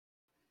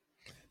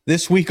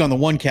This week on the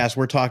OneCast,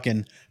 we're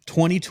talking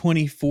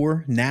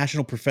 2024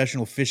 National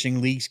Professional Fishing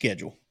League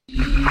schedule.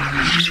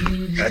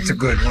 That's a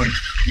good one.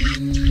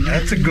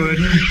 That's a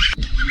good one.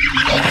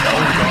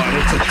 Oh, God,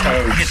 it's a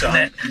toad,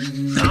 son.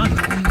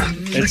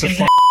 It's a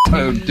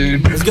toad,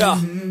 dude. Let's go.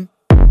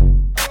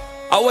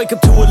 I wake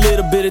up to a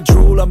little bit of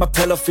drool on my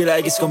pillow, feel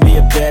like it's gonna be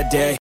a bad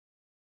day.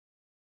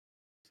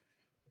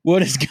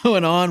 What is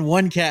going on,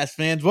 OneCast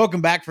fans?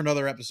 Welcome back for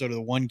another episode of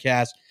the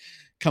OneCast,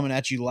 coming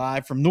at you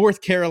live from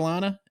North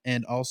Carolina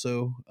and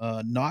also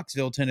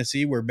Knoxville,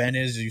 Tennessee, where Ben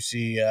is. You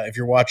see, if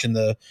you're watching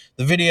the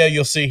video,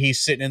 you'll see he's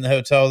sitting in the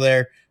hotel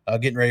there,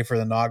 getting ready for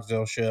the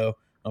Knoxville show.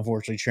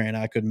 Unfortunately, Trey and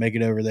I couldn't make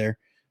it over there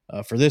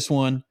for this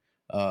one.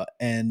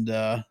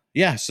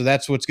 Yeah, so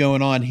that's what's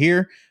going on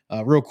here.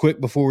 Real quick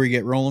before we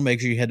get rolling, make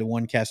sure you head to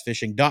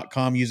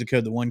onecastfishing.com. Use the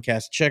code the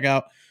OneCast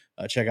checkout.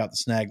 Check out the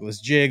snagless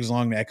jigs,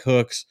 long neck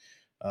hooks,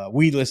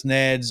 weedless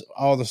Neds,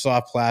 all the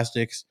soft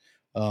plastics.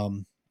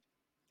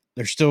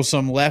 There's still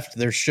some left.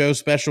 There's show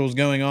specials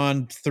going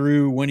on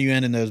through when you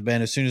end in those,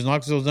 Ben. As soon as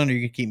Knoxville's done,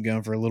 you can keep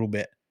going for a little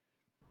bit.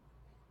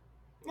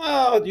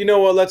 Well, you know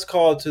what? Let's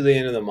call it to the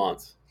end of the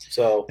month.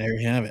 So there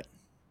you have it.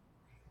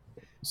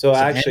 So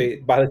actually,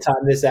 by the time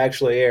this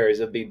actually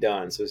airs, it'll be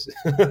done. So,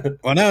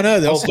 well,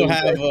 no, they'll still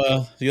have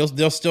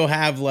they'll still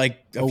have like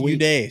a few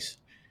days,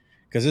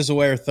 because this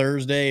will air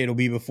Thursday. It'll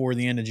be before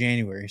the end of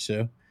January,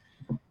 so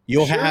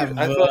you'll have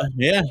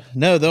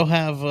they'll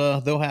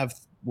have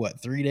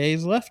what, 3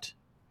 days left?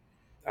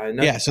 I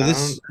know. Yeah. So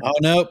this. Oh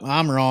no,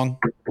 I'm wrong.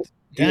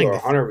 Dang,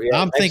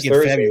 I'm thinking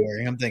Thursday.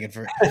 February. I'm thinking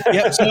for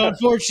yep. So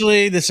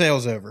unfortunately, the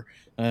sale's over.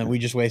 We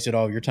just wasted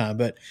all your time,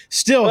 but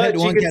still head to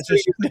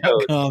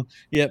OneCastFishing.com.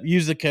 Yep,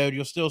 use the code.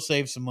 You'll still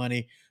save some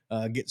money.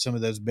 Get some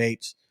of those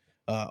baits.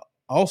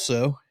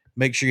 Also,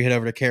 make sure you head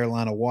over to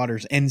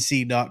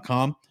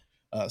CarolinaWatersNC.com.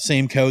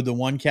 Same code, the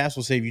OneCast,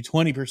 will save you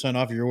 20%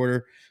 off your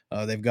order.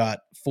 They've got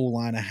full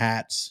line of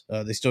hats.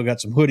 They still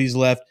got some hoodies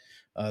left.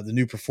 The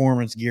new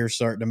performance gear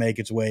starting to make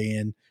its way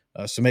in.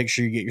 So make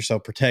sure you get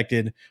yourself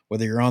protected,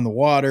 whether you're on the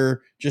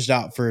water, just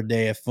out for a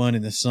day of fun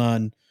in the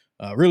sun.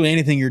 Really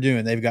anything you're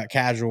doing. They've got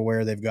casual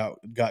wear. They've got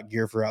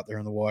gear for out there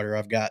in the water.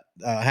 I've got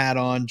a hat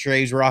on.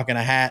 Trey's rocking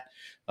a hat.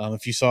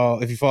 If you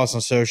follow us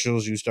on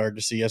socials, you started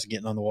to see us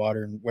getting on the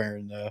water and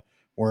wearing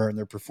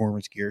their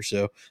performance gear.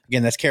 So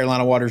again, that's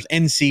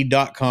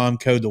CarolinaWatersNC.com.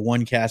 Code the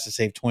OneCast to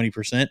save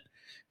 20%.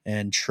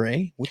 And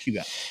Trey, what you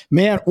got?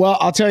 Man, well,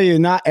 I'll tell you,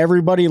 not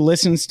everybody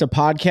listens to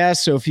podcasts.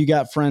 So if you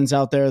got friends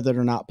out there that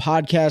are not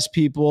podcast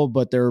people,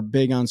 but they're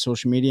big on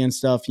social media and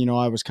stuff,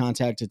 I was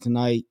contacted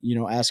tonight,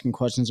 asking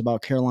questions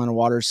about Carolina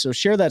Waters. So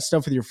share that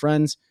stuff with your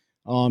friends.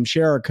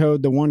 Share our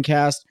code, the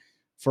OneCast,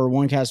 for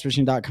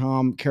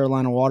onecastfishing.com,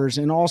 Carolina Waters.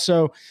 And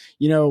also,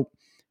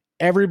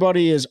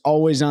 everybody is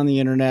always on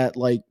the internet,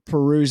 like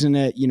perusing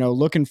it,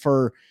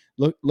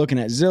 looking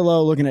at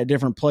Zillow, looking at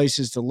different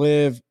places to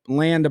live,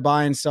 land to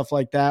buy and stuff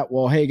like that.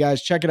 Well, hey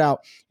guys, check it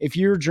out. If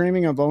you're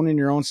dreaming of owning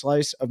your own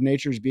slice of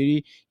nature's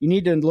beauty, you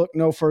need to look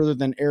no further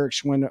than Eric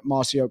Schwind at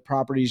Mossy Oak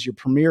Properties, your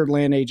premier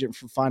land agent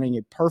for finding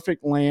a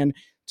perfect land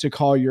to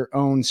call your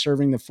own,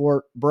 serving the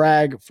Fort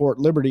Bragg, Fort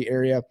Liberty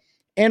area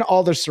and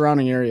all the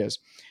surrounding areas.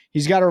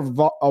 He's got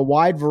a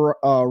wide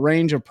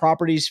range of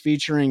properties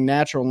featuring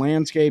natural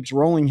landscapes,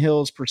 rolling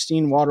hills,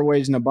 pristine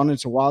waterways, and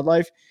abundance of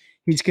wildlife.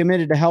 He's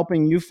committed to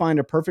helping you find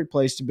a perfect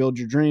place to build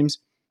your dreams.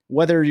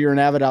 Whether you're an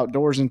avid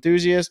outdoors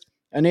enthusiast,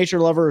 a nature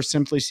lover, or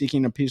simply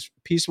seeking a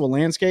peaceful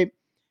landscape,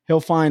 he'll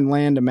find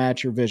land to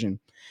match your vision.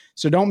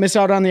 So don't miss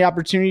out on the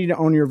opportunity to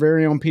own your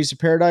very own piece of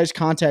paradise.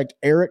 Contact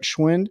Eric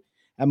Schwind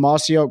at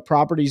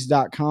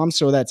mossyoakproperties.com.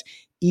 So that's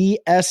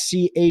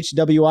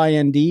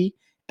ESCHWIND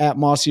at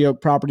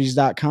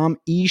mossyoakproperties.com,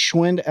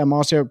 eSchwind at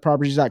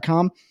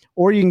mossyoakproperties.com,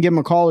 or you can give him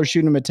a call or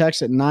shoot him a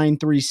text at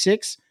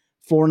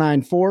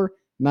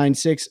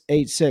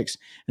 936-494-9686,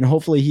 and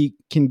hopefully he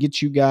can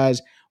get you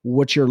guys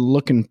what you're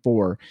looking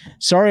for.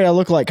 Sorry I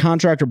look like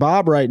Contractor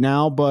Bob right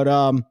now, but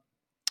I'm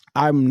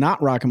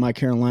not rocking my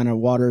Carolina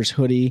Waters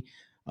hoodie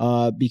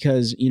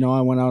because,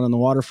 I went out on the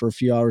water for a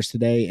few hours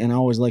today, and I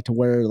always like to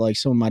wear like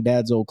some of my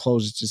dad's old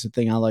clothes. It's just a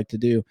thing I like to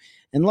do.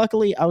 And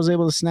luckily I was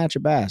able to snatch a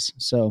bass.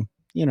 So,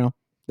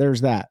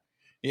 there's that.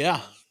 Yeah.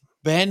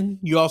 Ben,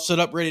 you all set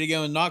up ready to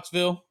go in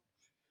Knoxville?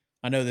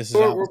 I know this is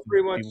we're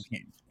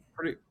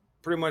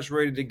pretty much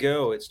ready to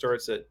go. It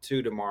starts at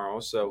 2 tomorrow,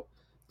 so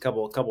a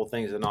couple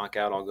things to knock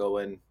out. I'll go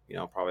in,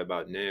 probably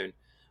about noon.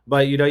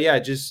 But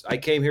I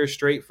came here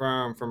straight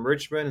from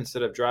Richmond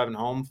instead of driving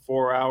home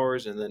 4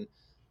 hours and then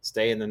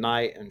staying the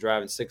night and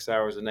driving 6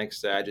 hours the next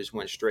day. I just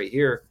went straight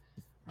here.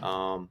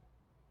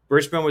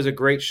 Richmond was a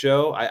great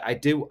show. I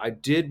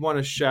did want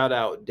to shout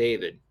out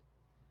David,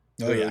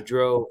 who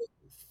drove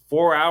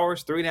 4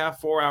 hours, 3.5,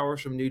 4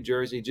 hours from New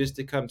Jersey just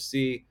to come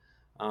see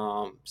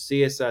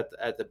us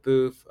at the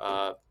booth.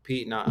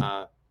 Pete and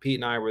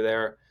I were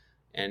there,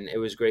 and it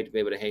was great to be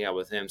able to hang out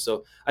with him.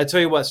 So I tell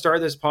you what,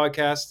 started this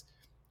podcast.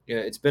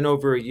 It's been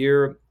over a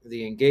year.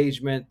 The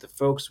engagement, the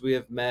folks we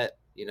have met,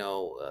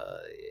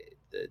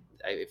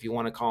 if you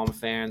want to call them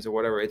fans or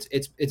whatever,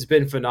 it's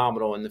been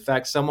phenomenal. And the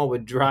fact someone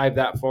would drive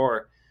that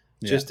far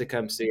just to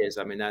come see us.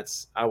 I mean,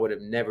 I would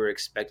have never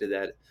expected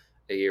that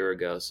a year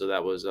ago. So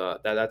that was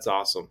that's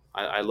awesome.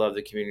 I love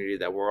the community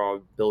that we're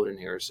all building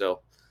here.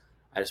 So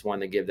I just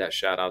wanted to give that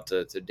shout out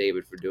to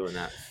David for doing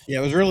that. Yeah,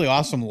 it was really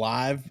awesome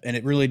live, and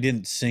it really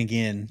didn't sink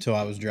in until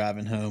I was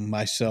driving home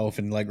myself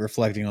and like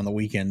reflecting on the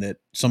weekend that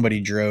somebody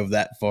drove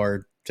that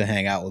far to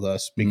hang out with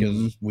us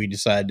because we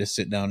decided to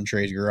sit down in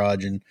Trey's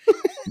garage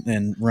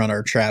and run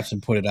our traps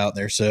and put it out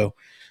there. So,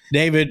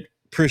 David,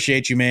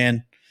 appreciate you,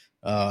 man.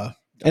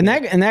 And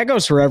that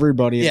goes for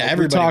everybody. Yeah, like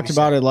everybody we talked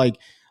about it. Like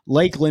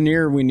Lake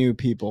Lanier, we knew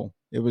people.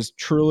 It was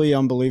truly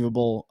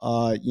unbelievable.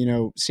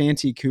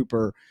 Santee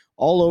Cooper,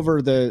 all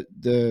over the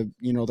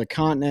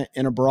continent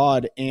and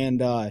abroad.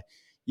 And I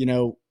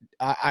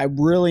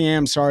really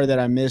am sorry that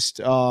I missed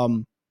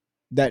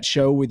that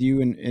show with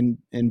you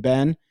and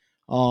Ben.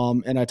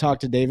 And I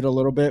talked to David a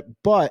little bit,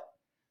 but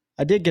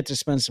I did get to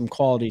spend some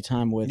quality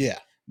time with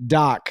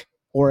Doc,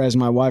 or as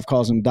my wife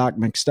calls him, Doc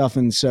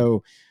McStuffin.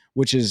 So,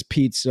 which is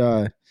Pete's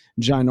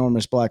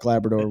ginormous black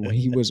Labrador.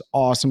 He was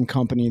awesome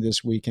company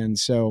this weekend.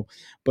 So,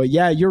 but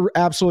yeah, you're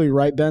absolutely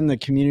right, Ben. The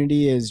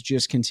community is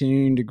just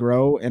continuing to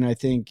grow. And I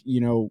think,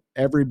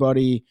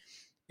 everybody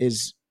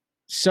is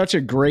such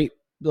a great,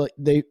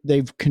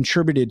 they've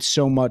contributed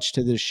so much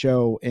to this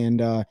show.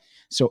 And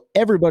so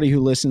everybody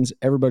who listens,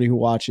 everybody who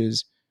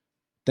watches,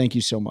 thank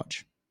you so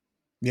much.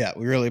 Yeah,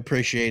 we really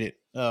appreciate it.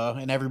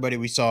 And everybody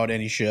we saw at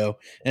any show.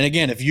 And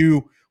again,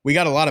 we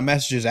got a lot of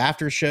messages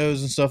after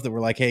shows and stuff that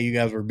were like, hey, you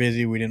guys were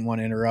busy. We didn't want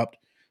to interrupt.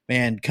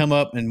 Man, come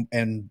up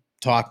and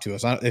talk to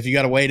us. If you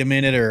got to wait a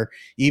minute, or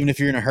even if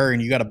you're in a hurry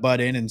and you got to butt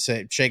in and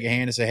shake a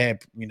hand and say, hey,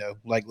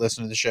 like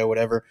listen to the show,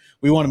 whatever.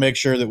 We want to make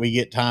sure that we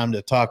get time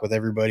to talk with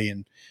everybody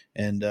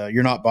and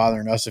you're not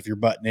bothering us if you're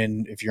butting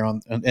in, if you're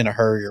in a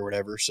hurry or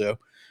whatever. So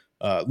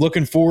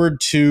looking forward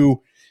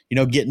to,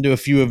 getting to a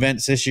few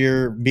events this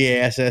year,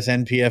 BASS,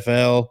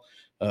 NPFL,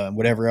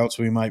 whatever else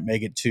we might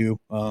make it to.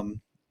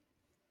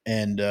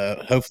 And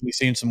hopefully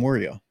seeing some more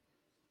of y'all.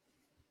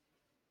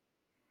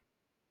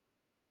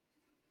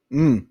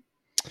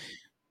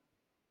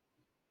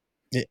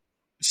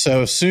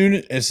 So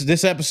soon as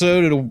this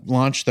episode, it'll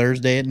launch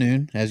Thursday at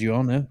noon, as you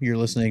all know. You're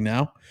listening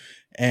now,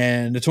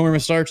 and the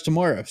tournament starts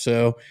tomorrow.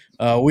 So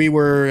we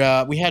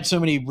had so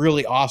many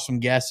really awesome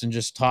guests and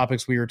just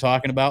topics we were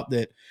talking about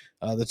that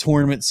the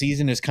tournament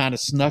season has kind of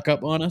snuck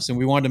up on us, and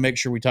we wanted to make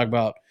sure we talk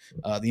about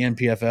the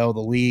NPFL,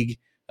 the league.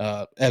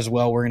 As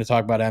well, we're going to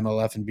talk about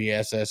MLF and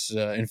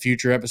BSS in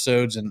future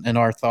episodes and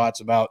our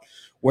thoughts about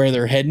where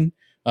they're heading.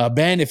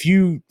 Ben, if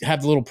you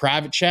have the little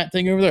private chat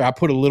thing over there, I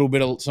put a little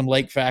bit of some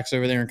lake facts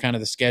over there and kind of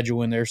the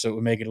schedule in there, so it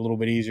would make it a little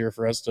bit easier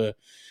for us to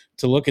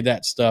look at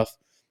that stuff.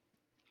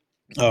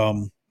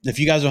 If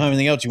you guys don't have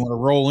anything else, you want to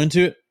roll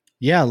into it?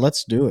 Yeah,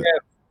 let's do it. Yeah,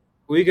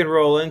 we can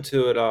roll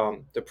into it.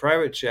 The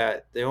private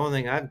chat, the only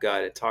thing I've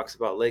got, it talks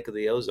about Lake of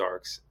the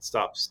Ozarks,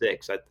 stop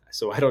sticks.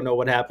 So I don't know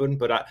what happened,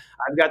 but I've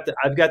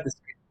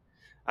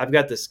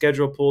got the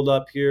schedule pulled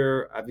up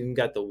here. I've even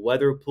got the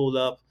weather pulled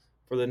up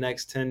for the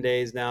next 10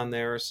 days down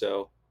there.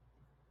 So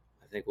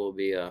I think we'll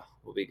be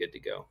good to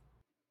go.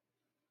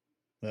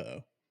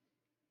 Uh-oh.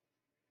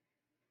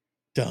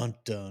 Dun,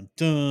 dun,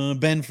 dun.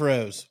 Ben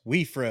froze.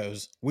 We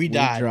froze. We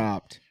died.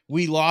 Dropped.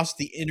 We lost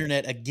the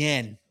internet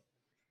again.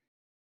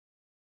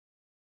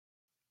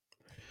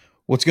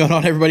 What's going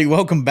on, everybody?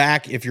 Welcome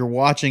back. If you're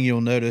watching,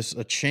 you'll notice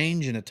a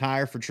change in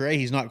attire for Trey.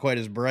 He's not quite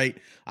as bright.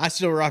 I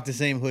still rock the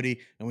same hoodie,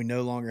 and we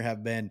no longer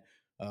have Ben.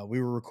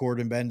 We were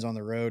recording. Ben's on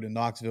the road in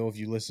Knoxville. If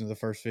you listen to the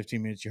first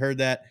 15 minutes, you heard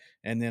that.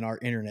 And then our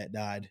internet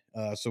died.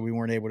 So we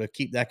weren't able to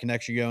keep that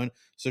connection going.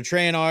 So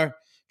Trey and I,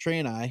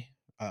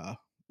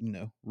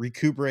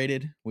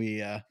 recuperated.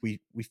 We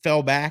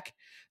fell back.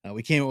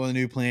 We came up with a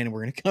new plan, and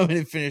we're going to come in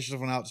and finish this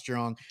one out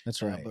strong.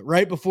 That's right. But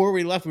right before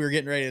we left, we were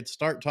getting ready to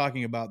start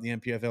talking about the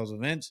NPFL's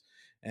events.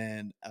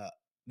 And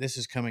this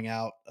is coming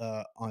out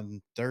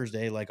on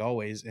Thursday, like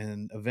always.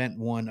 And event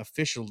 1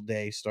 official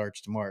day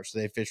starts tomorrow. So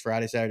they fish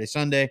Friday, Saturday,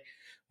 Sunday.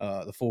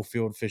 The full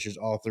field fishes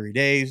all 3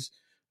 days.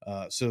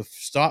 So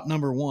stop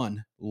number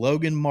 1,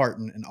 Logan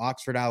Martin in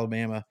Oxford,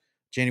 Alabama,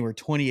 January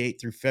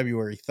 28th through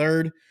February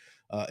 3rd.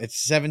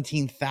 It's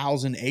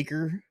 17,000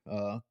 acre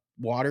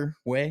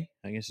waterway,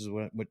 I guess is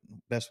what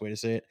best way to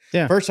say it.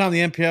 Yeah. First time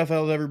the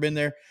NPFL has ever been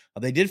there.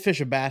 They did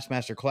fish a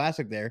Bassmaster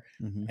Classic there.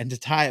 Mm-hmm. And to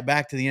tie it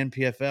back to the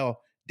NPFL,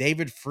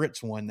 David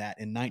Fritz won that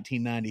in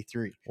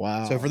 1993.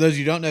 Wow. So for those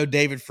you don't know,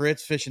 David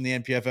Fritz fishing the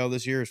NPFL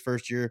this year, his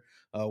first year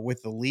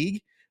with the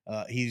league.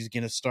 He's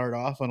going to start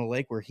off on a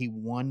lake where he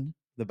won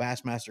the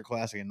Bassmaster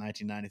Classic in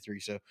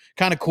 1993. So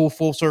kind of cool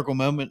full circle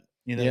moment,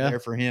 there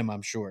for him,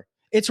 I'm sure.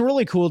 It's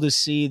really cool to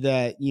see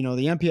that, the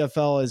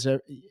NPFL is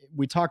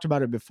we talked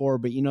about it before,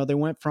 but, they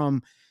went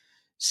from,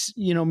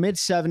 mid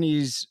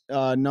 70s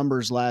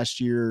numbers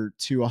last year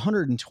to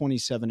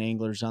 127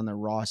 anglers on their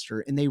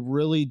roster. And they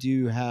really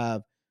do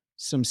have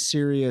some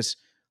serious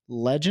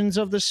legends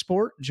of the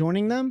sport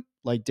joining them,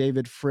 like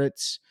David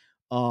Fritz.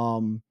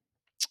 Who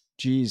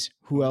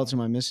else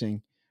am I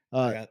missing?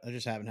 I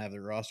just happen to have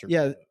their roster.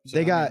 Yeah, so,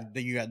 you got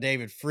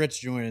David Fritz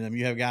joining them.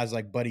 You have guys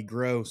like Buddy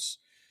Gross,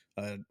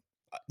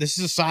 this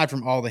is aside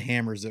from all the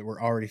hammers that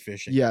we're already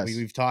fishing. Yes.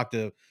 We've talked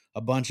to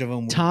a bunch of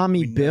them.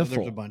 Tommy Biffle.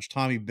 There's a bunch.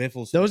 Tommy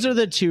Biffle's. Those are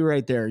the two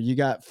right there. You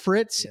got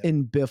Fritz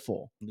and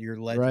Biffle. Your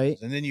legends. Right?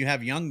 And then you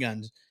have young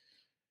guns.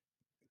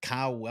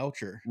 Kyle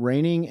Welcher,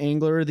 reigning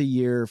angler of the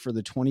year for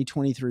the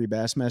 2023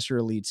 Bassmaster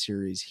Elite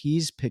Series.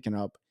 He's picking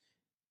up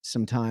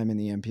some time in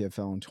the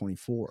NPFL in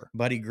 24.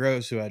 Buddy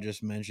Gross, who I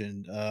just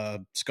mentioned,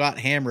 Scott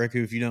Hamrick,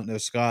 who, if you don't know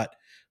Scott,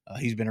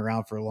 he's been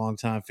around for a long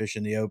time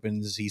fishing the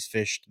opens. He's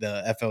fished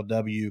the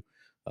FLW,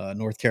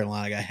 North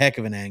Carolina, a heck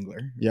of an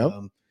angler. Yep.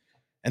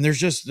 And there's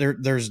just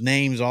there's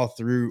names all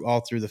through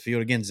the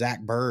field. Again, Zach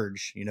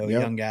Burge,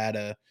 young guy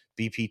to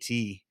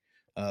BPT.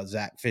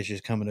 Zach Fish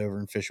is coming over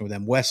and fishing with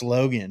them. Wes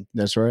Logan,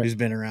 that's right, who's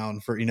been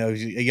around for, he's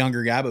a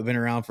younger guy, but been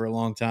around for a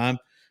long time.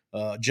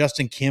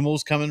 Justin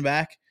Kimmel's coming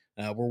back.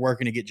 We're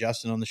working to get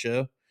Justin on the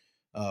show.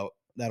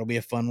 That'll be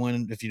a fun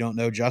one. If you don't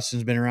know,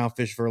 Justin's been around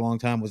fishing for a long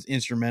time, was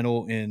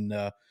instrumental in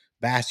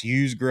Bass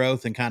U's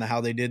growth and kind of how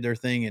they did their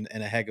thing, and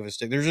a heck of a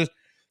stick.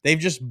 They've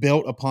just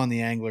built upon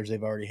the anglers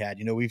they've already had.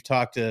 We've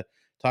talked to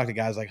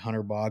guys like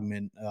Hunter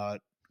Bogman,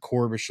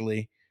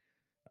 Corbishley.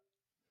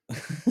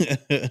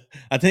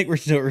 I think we're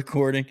still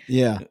recording.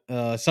 Yeah.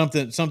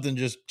 Something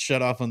just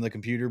shut off on the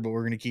computer, but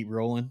we're going to keep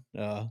rolling.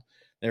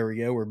 There we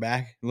go. We're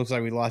back. It looks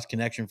like we lost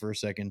connection for a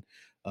second.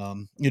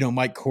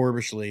 Mike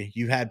Corbishley,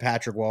 you've had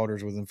Patrick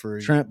Walters with him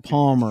for Trent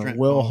Palmer,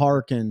 Will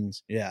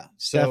Harkins. Yeah.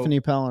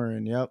 Stephanie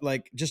Pellerin. Yep.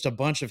 Like just a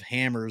bunch of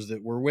hammers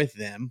that were with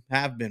them,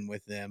 have been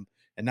with them.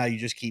 And now you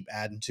just keep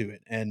adding to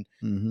it. And,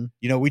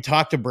 we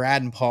talked to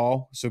Brad and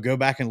Paul. So go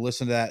back and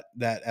listen to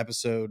that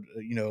episode,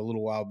 a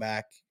little while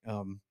back.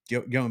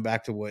 Going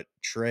back to what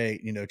Trey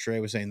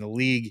was saying, the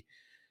league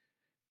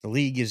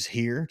is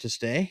here to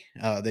stay.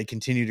 They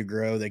continue to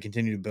grow. They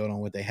continue to build on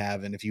what they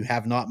have. And if you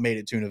have not made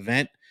it to an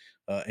event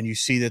and you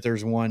see that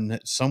there's one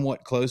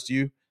somewhat close to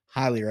you,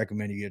 highly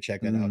recommend you go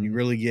check that out. You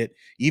really get,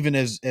 even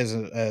as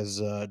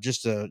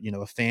just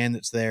a fan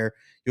that's there,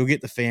 you'll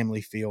get the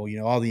family feel.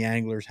 All the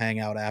anglers hang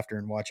out after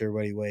and watch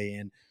everybody weigh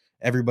in.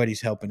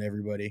 Everybody's helping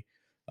everybody.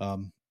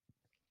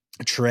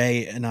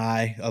 Trey and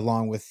I,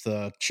 along with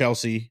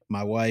Chelsea,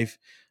 my wife,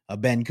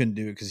 Ben couldn't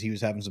do it because he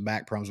was having some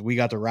back problems. We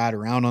got to ride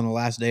around on the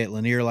last day at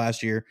Lanier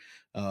last year,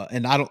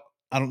 and I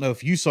don't know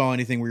if you saw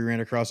anything. We ran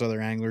across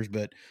other anglers,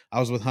 but I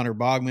was with Hunter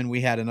Bogman.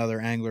 We had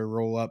another angler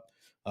roll up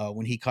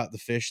when he caught the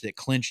fish that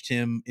clinched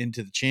him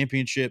into the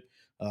championship.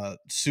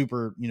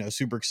 Super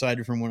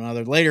excited from one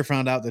another. Later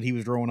found out that he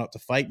was rolling up to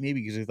fight me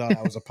because he thought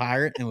I was a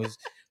pirate and was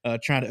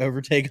trying to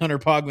overtake Hunter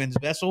Bogman's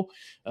vessel.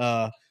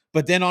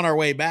 But then on our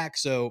way back,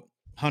 so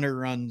Hunter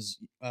runs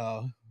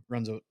not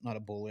a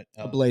Bullet,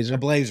 a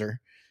Blazer.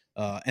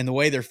 And the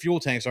way their fuel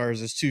tanks are is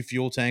there's two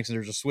fuel tanks and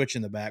there's a switch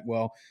in the back.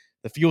 Well,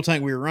 the fuel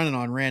tank we were running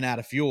on ran out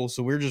of fuel,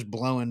 so we were just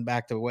blowing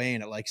back to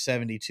weigh-in at like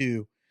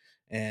 72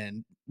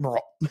 and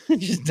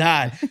just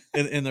died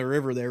in the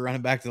river there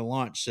running back to the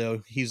launch.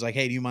 So he's like,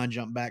 hey, do you mind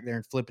jumping back there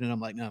and flipping it?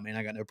 I'm like, no, man,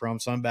 I got no problem.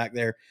 So I'm back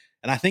there.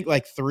 And I think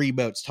like 3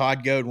 boats,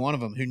 Todd Goad, one of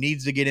them, who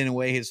needs to get in and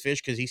weigh his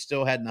fish because he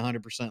still hadn't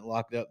 100%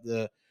 locked up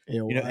the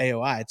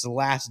AOI. It's the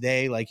last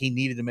day. Like he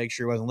needed to make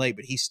sure he wasn't late,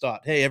 but he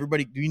stopped. Hey,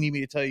 everybody, do you need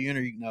me to tell you in,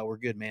 or no, we're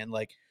good, man.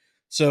 Like,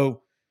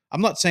 so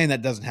I'm not saying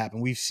that doesn't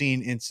happen. We've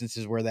seen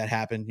instances where that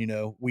happened.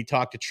 We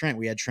talked to Trent.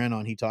 We had Trent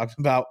on. He talked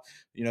about,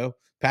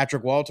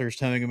 Patrick Walters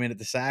towing him in at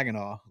the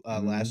Saginaw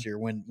last year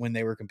when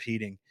they were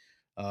competing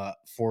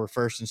for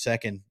first and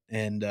second,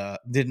 and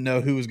didn't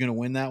know who was going to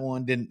win that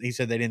one. He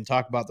said they didn't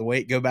talk about the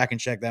weight. Go back and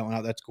check that one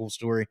out. That's a cool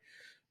story.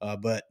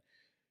 But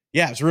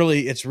yeah, it's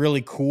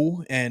really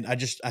cool. And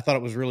I thought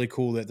it was really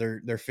cool that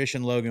they're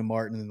fishing Logan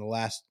Martin in the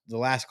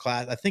last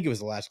class. I think it was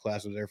the last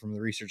class was there from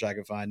the research I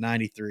could find,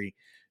 93.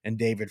 And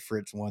David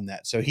Fritz won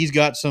that. So he's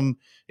got some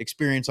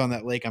experience on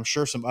that lake. I'm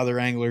sure some other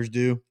anglers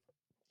do.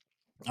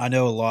 I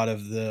know a lot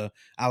of the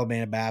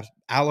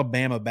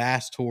Alabama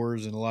Bass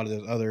Tours and a lot of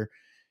those other,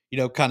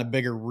 kind of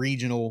bigger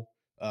regional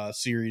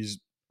series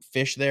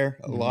fish there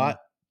a lot.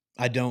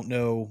 I don't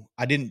know.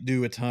 I didn't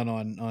do a ton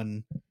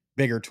on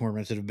bigger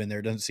tournaments that have been there.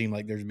 It doesn't seem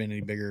like there's been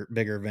any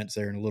bigger events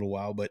there in a little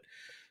while, but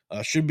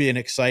should be an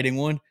exciting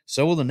one.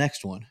 So will the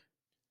next one.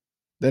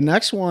 The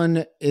next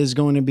one is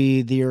going to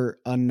be their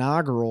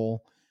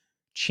inaugural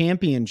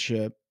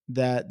championship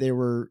that they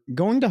were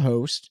going to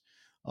host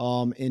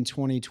in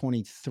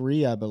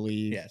 2023, I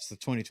believe. Yeah, it's the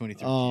 2023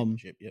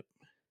 championship. Yep.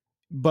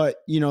 But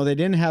they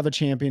didn't have a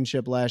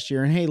championship last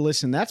year. And hey,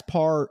 listen, that's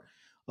part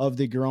of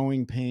the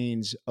growing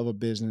pains of a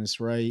business,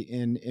 right?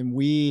 And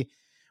we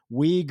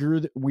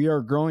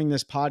are growing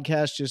this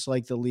podcast just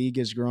like the league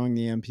is growing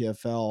the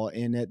NPFL,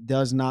 and it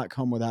does not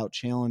come without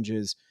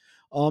challenges.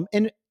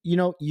 And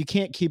you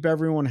can't keep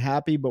everyone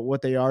happy, but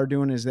what they are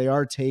doing is they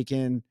are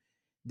taking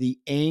the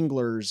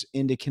anglers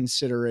into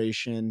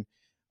consideration,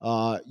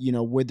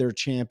 with their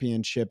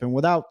championship, and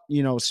without,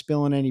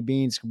 spilling any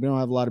beans. We don't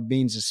have a lot of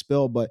beans to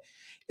spill, but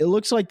it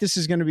looks like this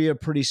is going to be a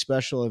pretty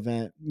special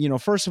event.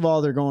 First of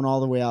all, they're going all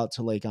the way out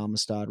to Lake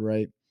Amistad,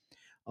 right?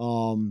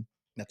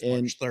 That's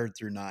March 3rd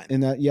through 9th.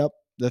 And the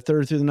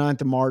 3rd through the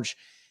 9th of March.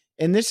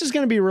 And this is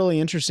going to be really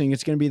interesting.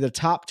 It's going to be the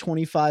top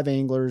 25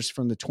 anglers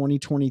from the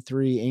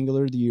 2023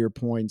 Angler of the Year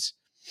points.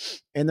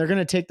 And they're going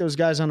to take those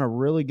guys on a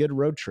really good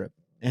road trip.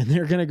 And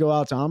they're going to go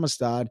out to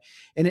Amistad.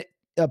 And it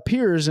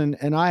appears,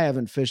 and I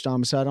haven't fished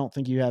Amistad. I don't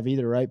think you have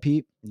either, right,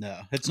 Pete? No,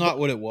 it's not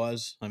what it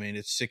was. I mean,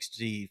 it's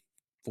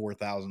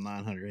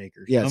 64,900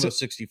 acres. Yeah, almost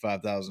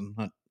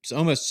 65,000. It's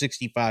almost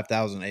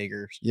 65,000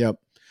 acres. Yep.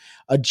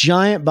 A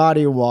giant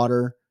body of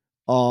water,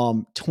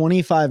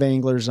 25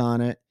 anglers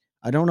on it.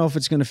 I don't know if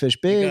it's going to fish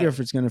big or if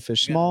it's going to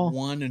fish small.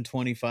 1 in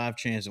 25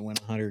 chance to win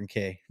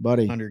 100K.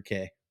 Buddy.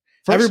 100K.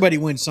 Everybody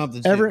wins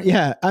something.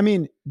 Yeah. I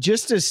mean,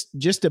 just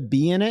to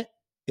be in it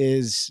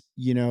is,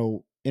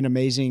 an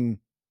amazing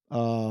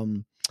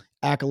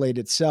accolade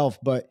itself.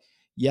 But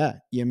yeah,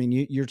 I mean,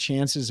 your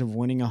chances of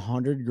winning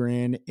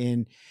 $100,000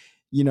 and,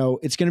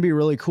 it's going to be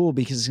really cool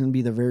because it's going to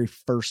be the very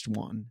first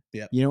one.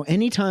 Yeah.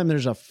 Anytime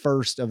there's a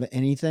first of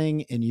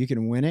anything and you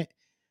can win it,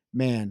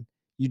 man,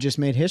 you just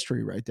made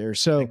history right there.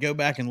 So go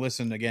back and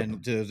listen again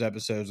to those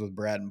episodes with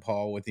Brad and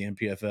Paul with the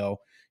NPFL.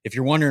 If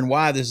you're wondering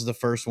why this is the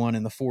first one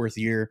in the 4th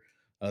year,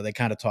 they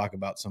kind of talk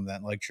about some of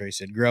that. Like Trey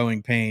said,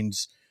 growing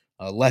pains,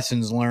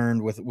 lessons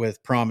learned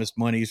with promised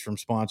monies from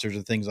sponsors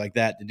and things like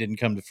that didn't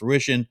come to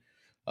fruition.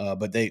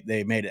 But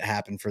they made it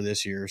happen for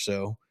this year.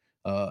 So,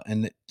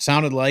 and it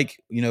sounded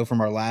like, from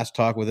our last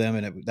talk with them,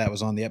 and that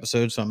was on the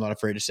episode, so I'm not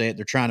afraid to say it.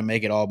 They're trying to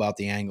make it all about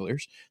the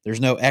anglers.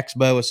 There's no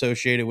expo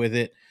associated with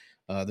it.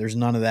 There's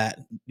none of that,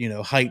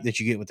 hype that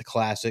you get with the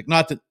Classic.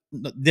 Not the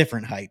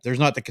different hype. There's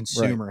not the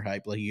consumer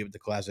hype like you get with the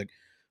Classic.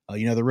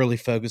 They're really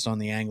focused on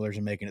the anglers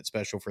and making it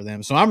special for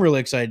them. So I'm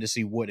really excited to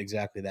see what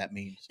exactly that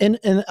means. And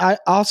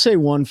I'll say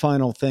one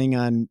final thing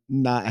on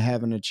not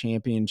having a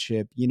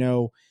championship.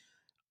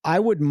 I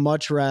would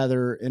much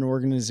rather an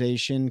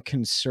organization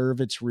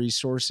conserve its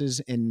resources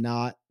and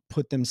not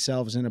put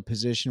themselves in a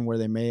position where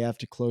they may have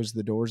to close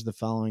the doors the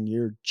following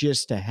year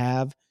just to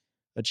have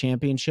a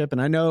championship.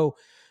 And I know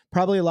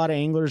probably a lot of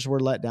anglers were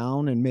let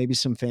down and maybe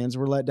some fans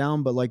were let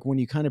down, but like when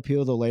you kind of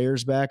peel the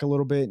layers back a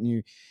little bit and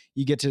you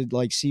get to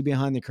like see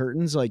behind the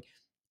curtains, like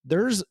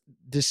there's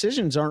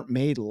decisions aren't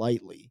made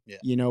lightly.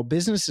 Yeah.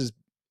 Business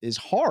is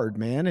hard,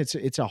 man.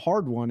 It's a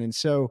hard one. And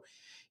so,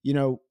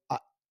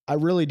 I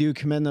really do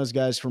commend those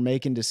guys for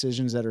making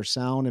decisions that are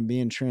sound and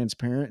being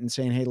transparent and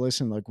saying, hey,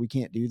 listen, like we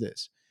can't do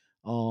this.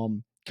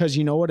 Cause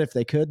you know what, if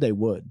they could, they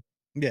would.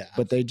 Yeah.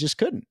 But they just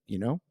couldn't,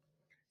 Yep.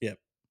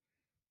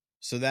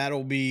 So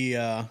that'll be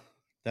the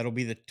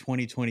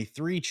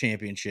 2023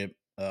 championship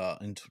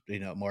in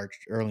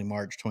early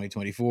March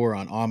 2024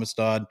 on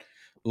Amistad.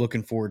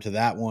 Looking forward to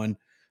that one.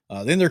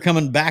 Then they're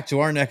coming back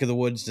to our neck of the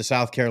woods to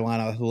South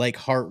Carolina, Lake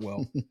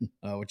Hartwell,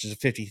 which is a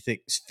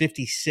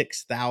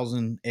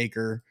 56,000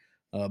 acre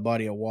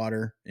body of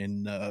water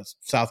in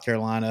South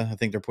Carolina. I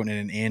think they're putting it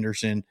in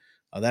Anderson.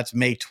 That's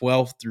May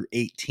 12th through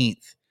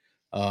 18th.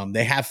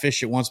 They have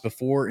fished it once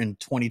before in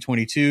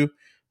 2022.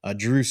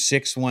 Drew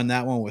 6 won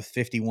that one with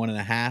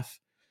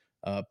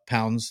 51.5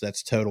 pounds.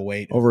 That's total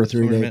weight over a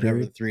 3-day period.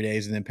 Over the 3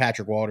 days. And then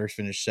Patrick Walters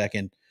finished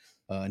second.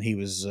 And he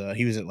was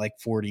at like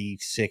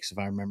 46, if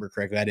I remember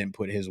correctly. I didn't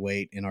put his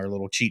weight in our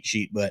little cheat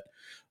sheet, but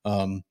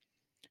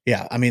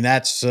yeah, I mean,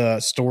 that's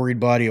a storied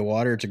body of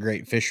water. It's a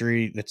great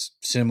fishery. It's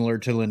similar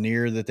to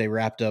Lanier that they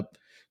wrapped up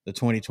the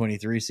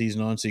 2023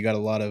 season on. So you got a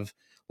lot of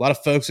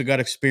folks that got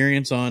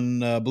experience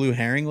on blue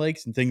herring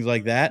lakes and things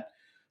like that.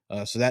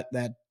 So that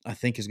I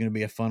think is going to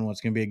be a fun one.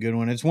 It's going to be a good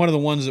one. It's one of the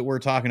ones that we're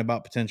talking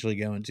about potentially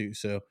going to.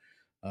 So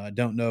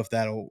don't know if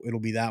it'll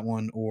be that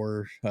one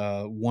or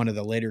one of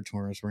the later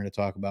tournaments we're going to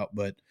talk about,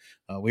 but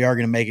we are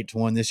going to make it to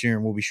one this year,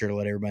 and we'll be sure to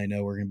let everybody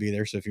know we're going to be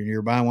there. So if you're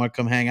nearby and want to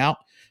come hang out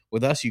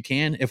with us, you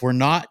can. If we're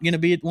not going to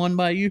be at one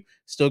by you,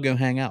 still go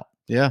hang out.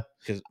 Yeah.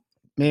 Because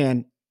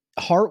man,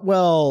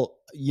 Hartwell,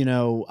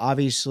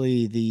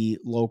 obviously the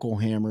local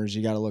hammers,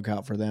 you got to look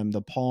out for them.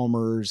 The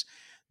Palmers,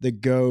 the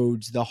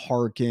Goads, the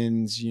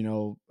Harkins,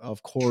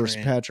 of course,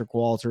 Trent. Patrick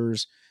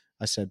Walters.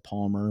 I said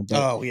Palmer, but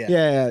oh yeah.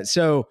 Yeah.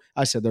 So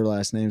I said their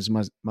last names,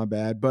 my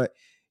bad, but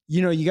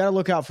you got to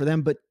look out for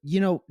them, but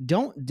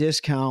don't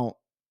discount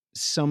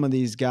some of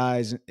these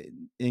guys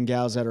and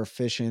gals that are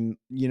fishing.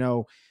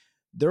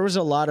 There was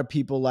a lot of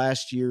people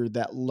last year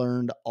that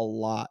learned a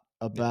lot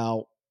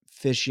about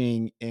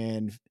fishing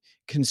and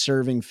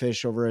conserving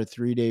fish over a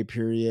 3-day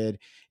period,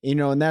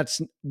 and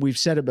we've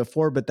said it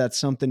before, but that's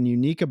something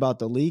unique about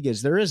the league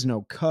is there is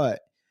no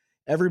cut.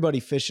 Everybody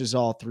fishes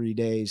all 3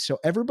 days. So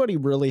everybody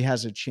really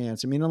has a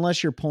chance. I mean,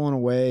 unless you're pulling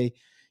away,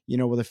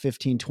 with a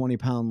 15, 20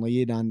 pound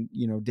lead on,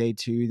 day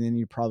 2, then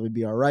you'd probably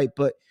be all right.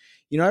 But,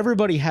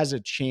 everybody has a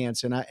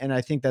chance. And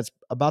I think that's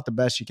about the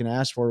best you can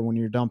ask for when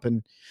you're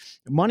dumping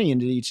money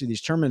into each of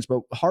these tournaments.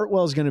 But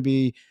Hartwell is going to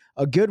be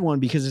a good one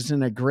because it's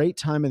in a great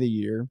time of the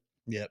year.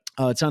 Yep.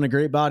 It's on a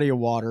great body of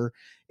water.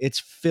 It's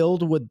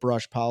filled with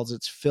brush piles.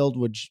 It's filled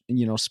with,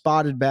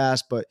 spotted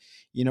bass, but,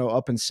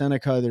 up in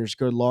Seneca, there's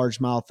good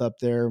largemouth up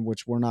there,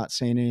 which we're not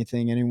saying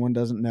anything anyone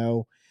doesn't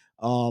know.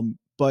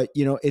 but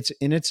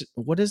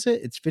what is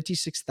it? It's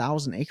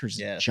 56,000 acres.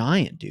 Yeah. It's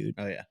giant, dude.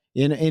 Oh yeah.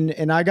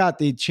 And I got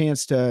the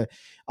chance to,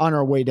 on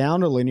our way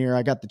down to Lanier,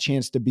 I got the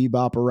chance to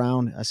bebop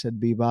around. I said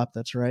bebop.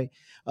 That's right.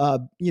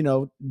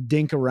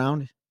 Dink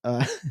around.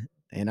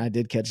 And I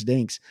did catch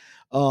dinks,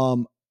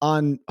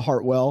 on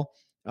Hartwell,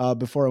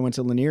 before I went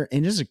to Lanier,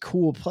 and it's a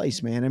cool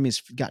place, man. I mean,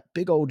 it's got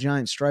big old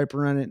giant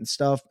striper on it and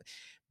stuff,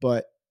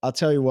 but I'll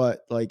tell you what,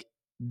 like,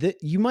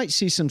 you might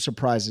see some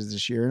surprises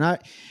this year. And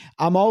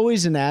I'm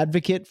always an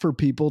advocate for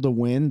people to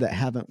win that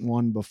haven't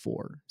won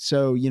before.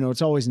 So,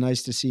 it's always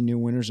nice to see new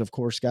winners. Of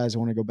course, guys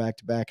want to go back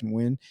to back and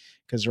win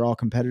because they're all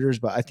competitors,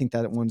 but I think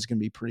that one's going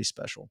to be pretty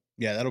special.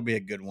 Yeah, that'll be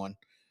a good one.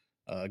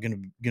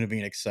 Going to be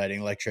an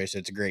exciting, like Trey said,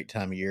 it's a great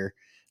time of year.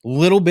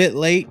 Little bit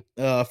late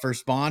for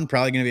spawn,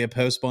 probably going to be a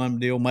post spawn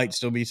deal. Might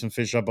still be some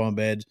fish up on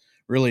beds.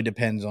 Really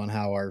depends on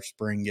how our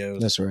spring goes.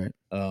 That's right.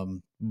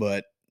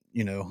 But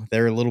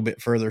they're a little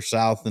bit further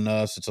south than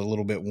us. It's a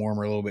little bit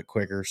warmer, a little bit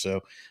quicker. So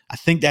I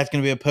think that's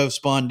going to be a post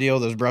spawn deal.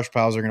 Those brush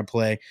piles are going to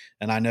play.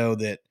 And I know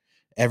that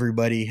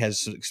everybody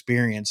has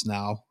experience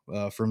now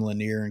from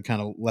Lanier and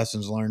kind of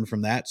lessons learned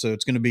from that. So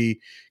it's going to be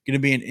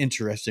an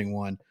interesting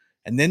one.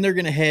 And then they're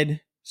going to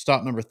head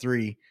stop number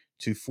 3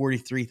 to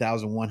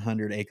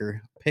 43,100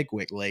 acre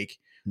Pickwick Lake,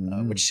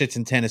 which sits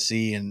in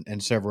Tennessee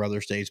and several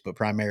other states, but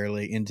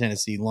primarily in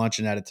Tennessee,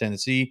 launching out of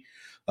Tennessee.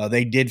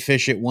 They did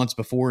fish it once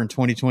before in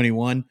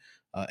 2021,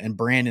 and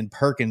Brandon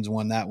Perkins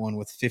won that one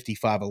with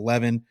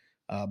 55.11.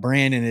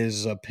 Brandon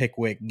is a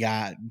Pickwick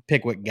guy,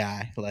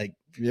 like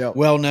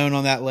well known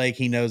on that lake.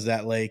 He knows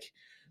that lake,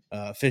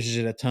 fishes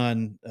it a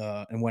ton,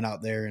 and went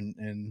out there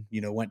and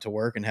went to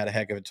work and had a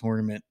heck of a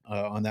tournament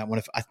on that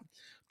one. I'm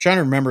trying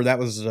to remember, that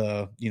was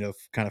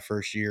kind of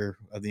first year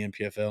of the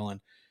NPFL,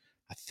 and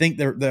I think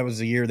that was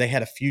the year they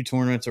had a few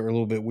tournaments that were a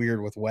little bit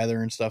weird with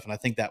weather and stuff, and I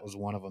think that was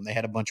one of them. They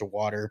had a bunch of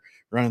water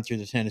running through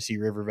the Tennessee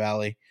River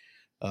Valley,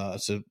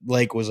 so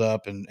lake was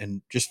up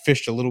and just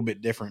fished a little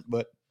bit different.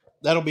 But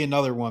that'll be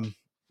another one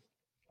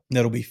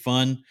that'll be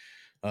fun.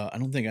 I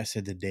don't think I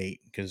said the date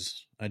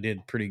because I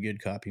did pretty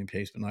good copy and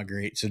paste, but not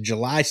great. So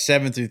July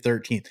 7th through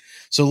 13th.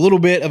 So a little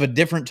bit of a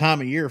different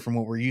time of year from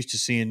what we're used to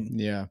seeing.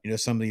 Yeah,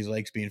 some of these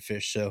lakes being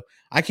fished. So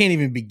I can't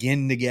even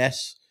begin to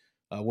guess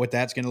what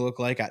that's going to look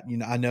like.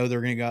 I know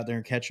they're going to go out there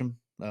and catch them.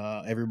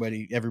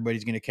 Everybody's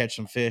going to catch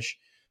some fish.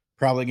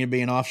 Probably going to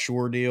be an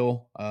offshore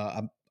deal.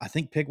 I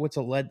think Pickwick's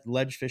a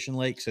ledge fishing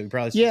lake, so you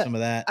probably see some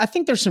of that. I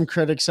think there's some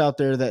critics out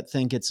there that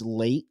think it's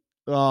late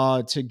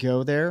to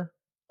go there.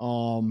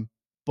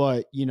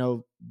 But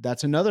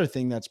that's another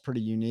thing that's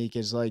pretty unique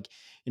is like,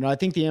 I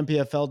think the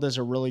NPFL does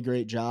a really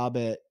great job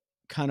at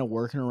kind of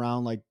working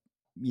around like,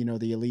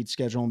 the elite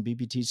schedule and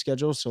BPT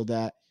schedule so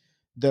that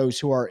those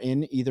who are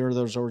in either of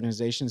those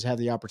organizations have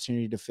the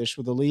opportunity to fish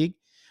with the league.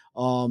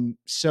 And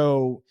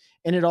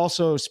it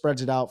also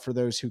spreads it out for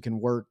those who can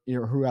work,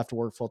 who have to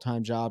work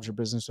full-time jobs or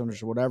business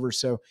owners or whatever.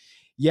 So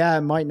yeah,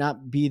 it might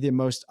not be the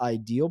most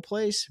ideal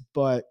place,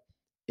 but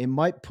it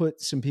might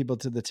put some people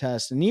to the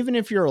test. And even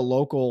if you're a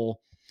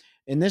local,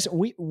 and this,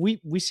 we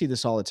see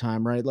this all the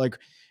time, right? Like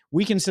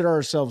we consider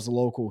ourselves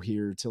local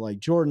here to like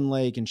Jordan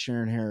Lake and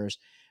Sharon Harris,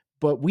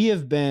 but we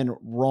have been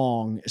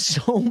wrong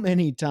so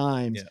many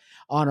times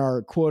on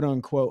our quote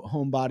unquote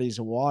home bodies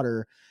of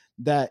water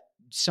that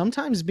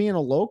sometimes being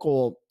a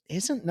local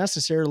isn't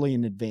necessarily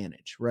an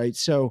advantage, right?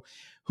 So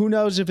who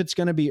knows if it's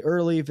going to be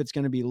early, if it's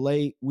going to be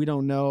late, we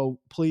don't know.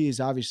 Please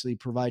obviously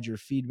provide your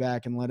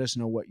feedback and let us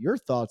know what your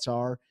thoughts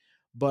are.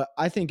 But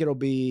I think it'll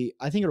be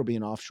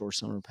an offshore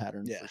summer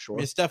pattern for sure.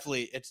 It's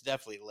definitely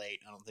late.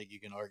 I don't think you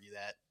can argue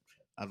that.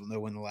 I don't know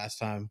when the last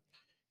time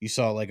you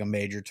saw like a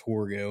major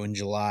tour go in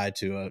July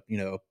to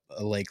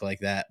a lake like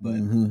that, but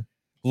and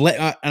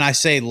I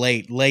say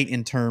late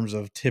in terms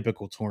of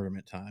typical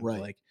tournament time. Right.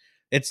 Like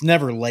it's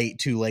never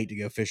too late to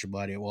go fish a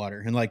body of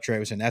water. And like Trey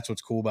was saying, that's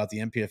what's cool about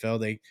the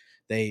NPFL.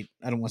 They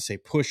I don't want to say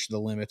push the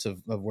limits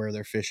of where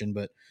they're fishing,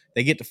 but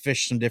they get to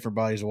fish some different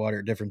bodies of water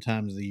at different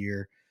times of the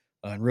year.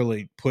 And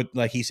really put,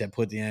 like he said,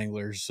 put the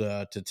anglers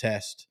to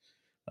test,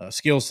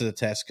 skills to the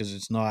test, because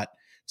it's not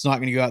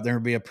going to go out there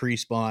and be a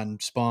pre-spawn,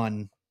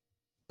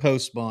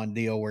 post-spawn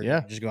deal where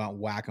you just go out and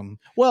whack them.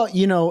 Well,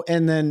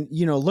 and then,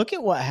 look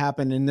at what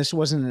happened, and this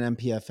wasn't an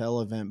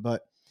NPFL event,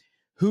 but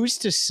who's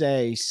to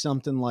say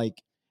something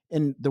like,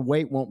 and the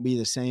weight won't be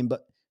the same,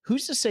 but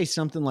who's to say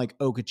something like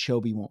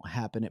Okeechobee won't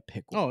happen at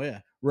Pickwick? Oh,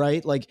 yeah.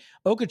 Right? Like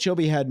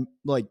Okeechobee had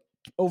like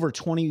over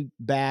 20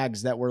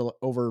 bags that were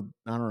over,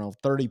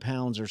 30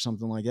 pounds or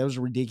something like that. It was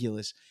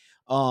ridiculous.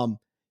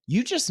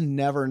 You just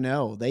never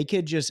know. They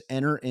could just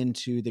enter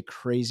into the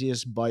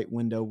craziest bite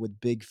window with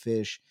big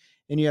fish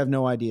and you have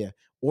no idea.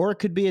 Or it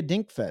could be a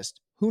dink fest.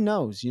 Who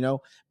knows,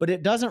 but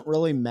it doesn't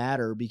really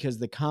matter because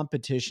the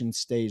competition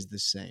stays the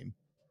same.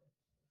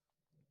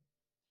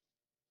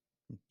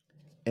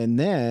 And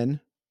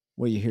then,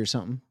 you hear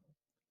something?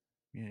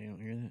 Yeah, you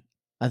don't hear that?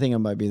 I think it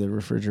might be the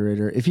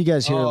refrigerator. If you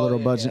guys hear a little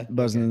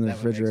buzzing in the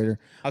refrigerator.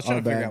 I was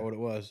trying to figure out what it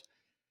was.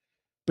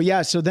 But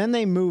yeah, so then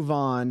they move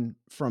on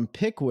from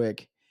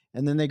Pickwick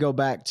and then they go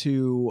back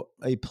to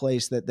a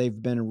place that they've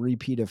been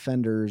repeat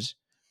offenders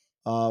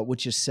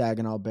which is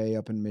Saginaw Bay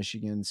up in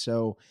Michigan.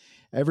 So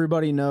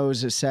everybody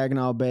knows that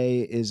Saginaw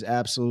Bay is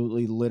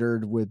absolutely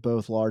littered with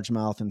both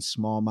largemouth and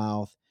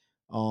smallmouth.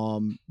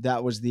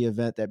 That was the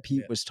event that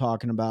Pete was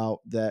talking about,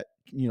 that,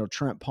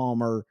 Trent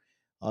Palmer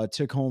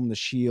took home the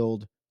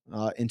shield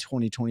in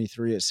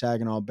 2023 at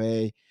Saginaw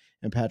Bay,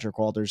 and Patrick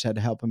Walters had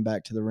to help him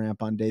back to the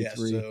ramp on day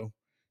 3. So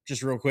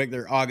just real quick,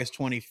 they're August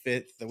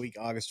 25th, the week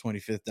August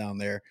 25th down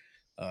there.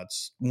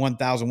 It's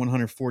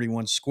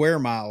 1,141 square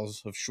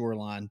miles of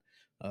shoreline,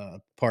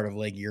 part of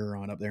Lake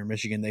Huron up there in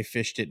Michigan. They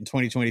fished it in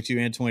 2022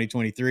 and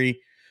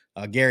 2023.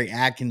 Gary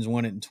Atkins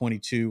won it in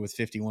 22 with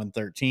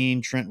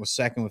 51.13. Trent was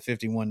second with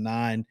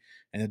 51.9.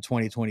 And in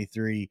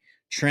 2023,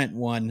 Trent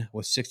won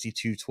with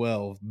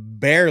 62.12,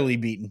 barely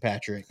beating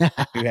Patrick,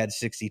 who had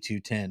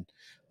 62.10.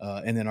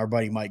 And then our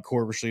buddy Mike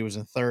Corbershley was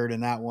in third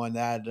in that one.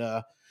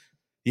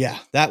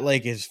 That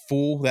lake is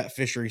full. That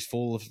fishery is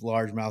full of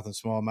largemouth and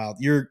smallmouth.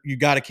 You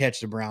got to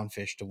catch the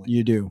brownfish to win.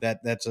 You do.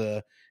 It's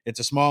a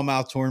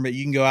smallmouth tournament.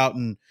 You can go out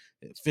and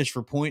fish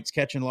for points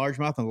catching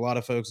largemouth, and a lot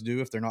of folks do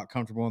if they're not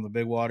comfortable in the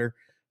big water.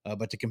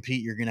 But to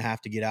compete, you're going to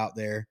have to get out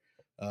there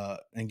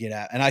and get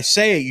out. And I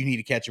say you need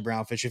to catch a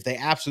brownfish. If they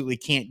absolutely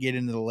can't get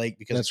into the lake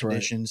because of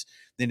conditions,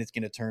 then it's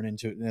going to turn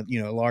into a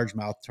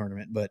largemouth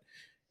tournament. But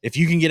if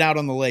you can get out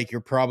on the lake, you're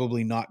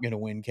probably not going to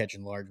win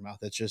catching largemouth.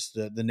 That's just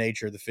the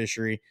nature of the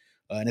fishery.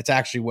 And it's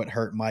actually what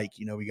hurt Mike.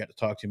 We got to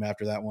talk to him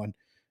after that one.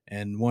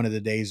 And one of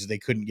the days they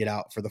couldn't get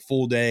out for the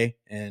full day,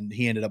 and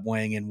he ended up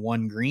weighing in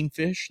one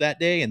greenfish that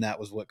day. And that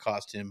was what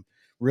cost him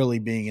really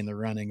being in the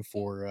running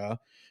for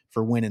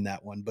winning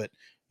that one. But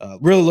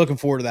really looking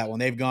forward to that one.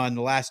 They've gone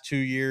the last 2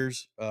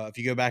 years. If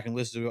you go back and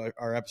listen to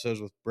our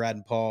episodes with Brad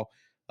and Paul,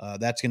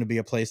 that's going to be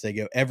a place they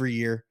go every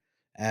year,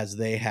 as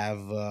they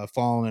have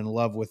fallen in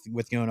love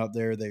with going up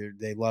there.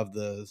 They love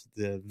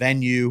the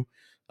venue,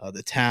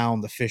 the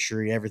town, the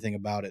fishery, everything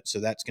about it. So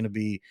that's going to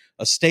be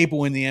a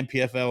staple in the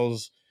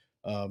NPFL's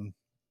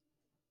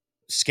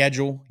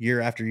schedule year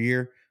after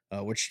year,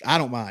 which I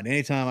don't mind.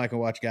 Anytime I can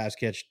watch guys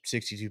catch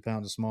 62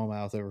 pounds of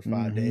smallmouth over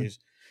 5 days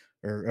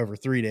or over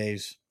 3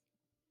 days,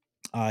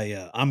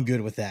 I'm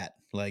good with that.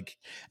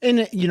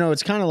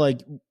 It's kind of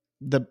like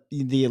the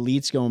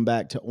elites going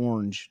back to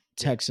Orange,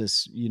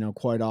 Texas,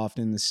 quite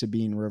often the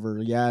Sabine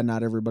River. Yeah,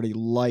 not everybody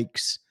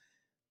likes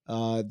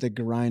the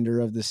grinder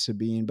of the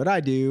Sabine, but I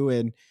do.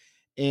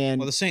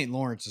 And the St.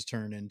 Lawrence has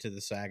turned into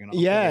the Saginaw.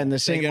 Yeah, and the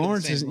St.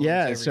 Lawrence is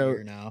so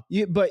now.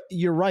 But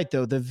you're right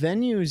though. The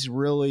venues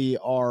really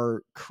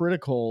are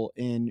critical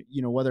in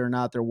whether or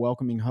not they're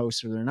welcoming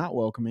hosts or they're not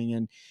welcoming.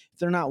 And if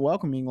they're not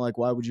welcoming, like,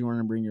 why would you want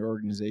to bring your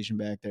organization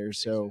back there?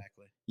 So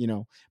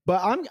exactly.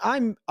 But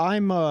I'm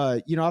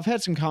I've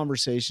had some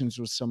conversations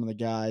with some of the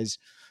guys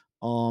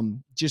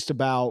just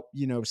about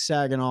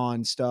Saginaw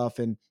and stuff.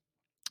 And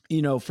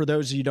for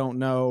those of you who don't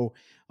know,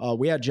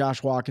 we had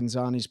Josh Watkins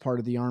on. He's part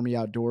of the Army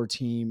Outdoor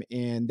team,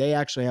 and they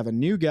actually have a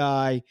new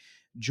guy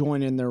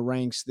join in their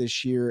ranks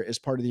this year as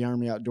part of the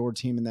Army Outdoor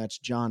team, and that's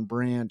John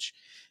Branch.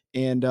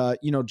 And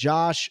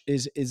Josh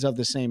is of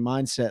the same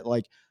mindset.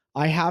 Like,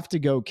 I have to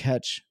go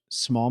catch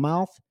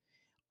smallmouth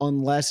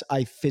unless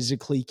I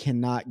physically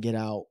cannot get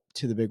out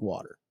to the big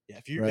water. Yeah,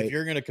 if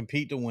you're going to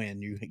compete to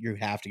win, you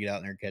have to get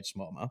out there and catch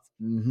smallmouth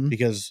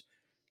because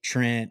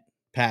Trent,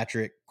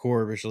 Patrick,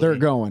 Corbershley, they're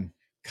going.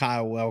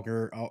 Kyle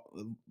Welker,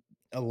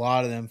 a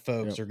lot of them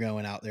folks are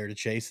going out there to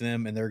chase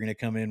them, and they're going to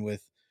come in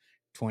with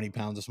 20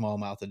 pounds of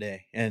smallmouth a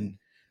day. And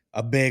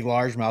a big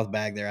largemouth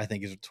bag there, I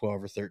think, is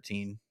 12 or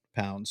 13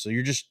 pounds. So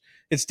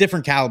it's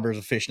different calibers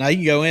of fish. Now you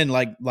can go in,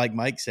 like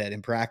Mike said,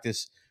 in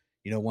practice,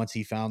 once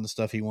he found the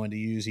stuff he wanted to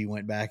use, he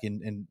went back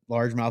and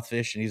largemouth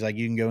fish, and he's like,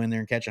 you can go in there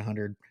and catch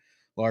 100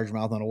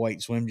 largemouth on a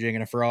white swim jig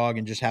and a frog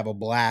and just have a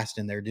blast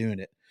in there doing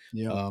it.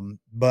 Yeah.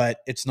 But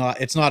it's not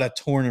a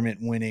tournament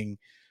winning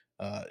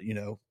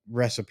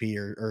recipe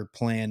or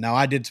plan. Now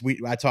I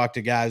talked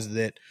to guys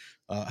that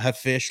have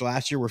fished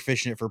last year, were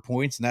fishing it for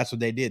points, and that's what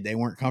they did. They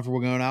weren't comfortable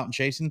going out and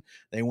chasing.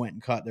 They went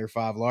and caught their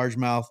 5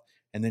 largemouth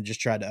and then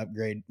just tried to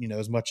upgrade,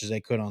 as much as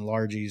they could on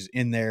largies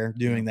in there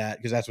doing that,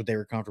 because that's what they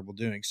were comfortable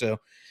doing. So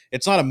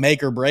it's not a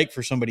make or break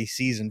for somebody's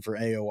season for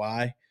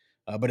AOI,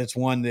 but it's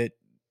one that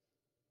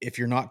if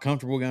you're not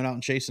comfortable going out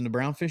and chasing the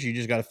brownfish, you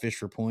just got to fish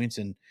for points,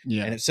 and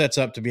it sets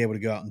up to be able to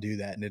go out and do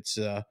that. And it's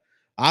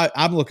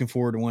I'm looking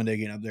forward to one day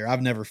getting up there.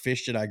 I've never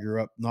fished it. I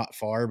grew up not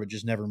far, but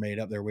just never made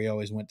up there. We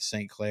always went to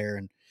St. Clair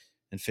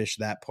and fished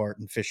that part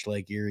and fished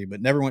Lake Erie,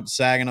 but never went to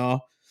Saginaw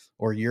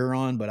or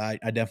Huron. But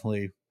I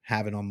definitely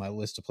have it on my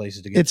list of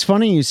places to go. It's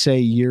funny you say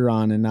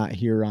Huron and not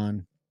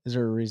Huron. Is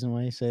there a reason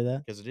why you say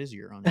that? Because it is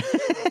Huron.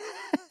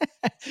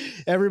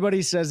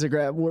 Everybody says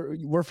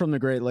we're from the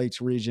Great Lakes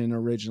region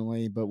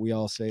originally, but we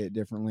all say it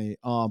differently.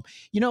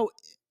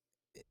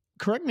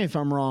 Correct me if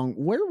I'm wrong.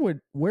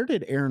 Where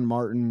did Aaron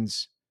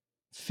Martin's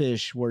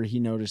fish where he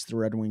noticed the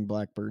red-winged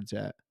blackbirds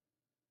at?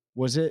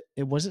 Was it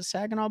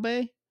Saginaw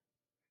Bay?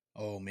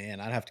 Oh man,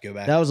 I'd have to go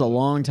back. That was a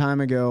long time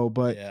ago,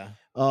 but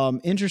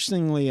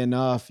interestingly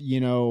enough,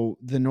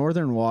 the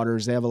northern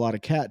waters, they have a lot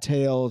of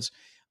cattails.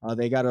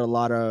 They got a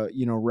lot of,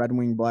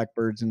 red-winged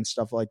blackbirds and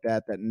stuff like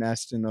that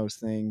nest in those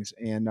things.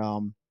 And,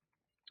 a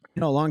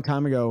long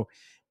time ago,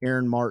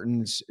 Aaron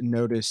Martens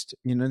noticed,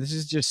 this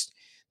is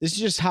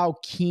just how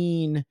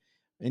keen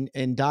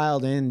and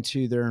dialed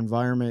into their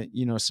environment,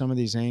 some of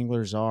these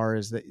anglers are,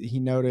 is that he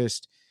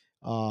noticed,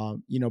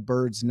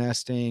 birds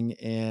nesting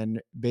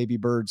and baby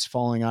birds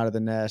falling out of the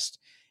nest.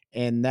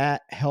 And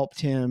that helped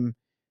him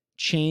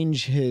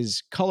change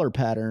his color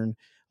pattern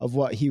of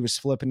what he was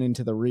flipping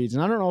into the reeds.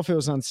 And I don't know if it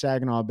was on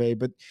Saginaw Bay,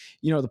 but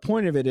the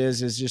point of it is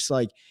just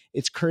like,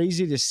 it's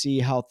crazy to see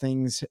how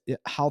things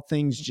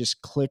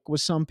just click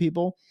with some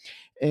people.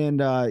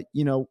 And,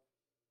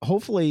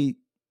 hopefully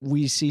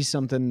we see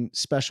something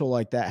special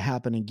like that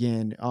happen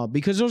again,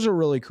 because those are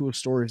really cool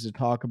stories to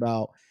talk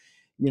about.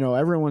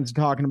 Everyone's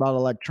talking about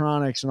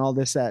electronics and all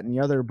this, that, and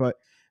the other, but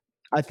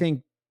I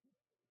think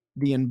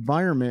the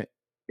environment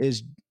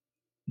is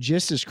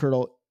just as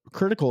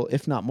critical,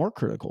 if not more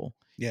critical.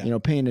 Yeah.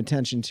 Paying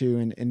attention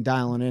to and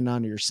dialing in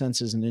onto your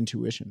senses and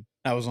intuition.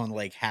 I was on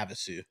Lake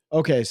Havasu.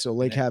 Okay, so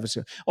Lake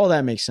Havasu. Oh,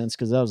 that makes sense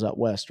because that was out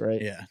west,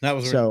 right? Yeah, that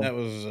was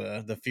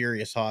the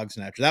Furious Hog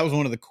Snatcher. That was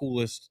one of the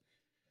coolest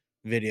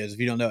videos. If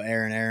you don't know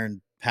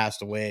Aaron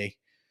passed away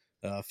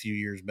a few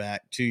years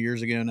back, 2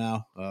 years ago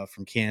now,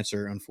 from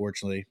cancer,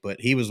 unfortunately. But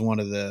he was one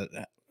of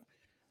that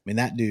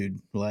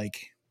dude,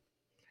 like,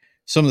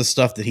 some of the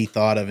stuff that he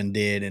thought of and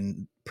did,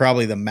 and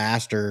probably the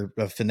master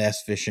of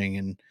finesse fishing,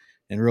 and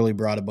really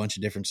brought a bunch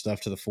of different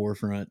stuff to the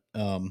forefront.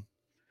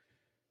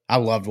 I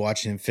loved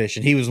watching him fish.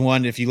 And he was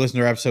one, if you listen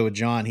to our episode with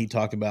John, he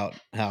talked about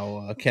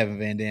how Kevin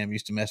Van Dam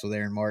used to mess with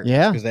Aaron Martin.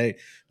 Yeah. Because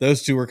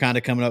those two were kind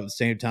of coming up at the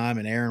same time,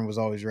 and Aaron was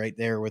always right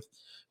there with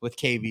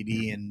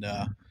KVD. And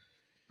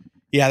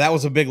that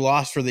was a big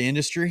loss for the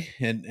industry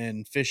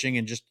and fishing.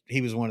 And just,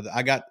 he was one of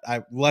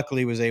I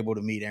luckily was able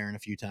to meet Aaron a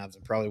few times,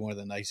 and probably one of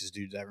the nicest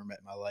dudes I ever met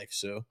in my life.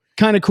 So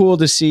kind of cool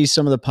to see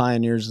some of the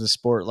pioneers of the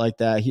sport like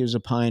that. He was a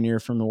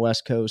pioneer from the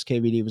West Coast.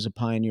 KVD was a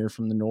pioneer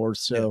from the North.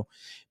 So,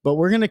 but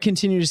we're going to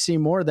continue to see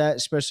more of that,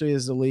 especially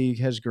as the league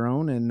has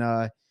grown and,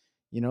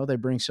 they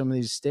bring some of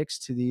these sticks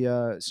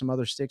to some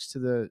other sticks to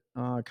the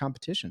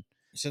competition.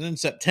 So then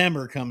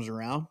September comes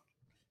around,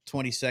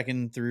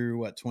 22nd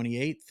through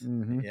 28th.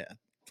 Mm-hmm. Yeah.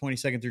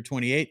 22nd through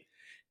 28th,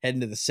 heading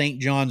to the St.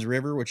 Johns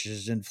River, which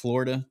is in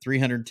Florida,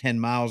 310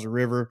 miles of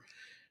river.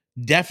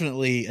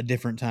 Definitely a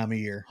different time of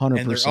year. 100%.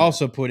 And they're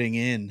also putting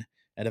in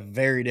at a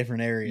very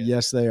different area.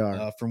 Yes, they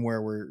are. From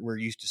where we're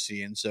used to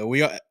seeing. So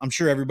I'm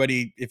sure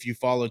everybody, if you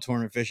follow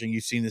tournament fishing,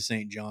 you've seen the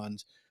St.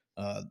 Johns.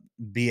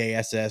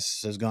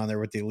 BASS has gone there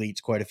with the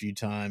elites quite a few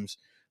times.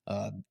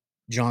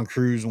 John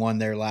Cruz won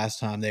there last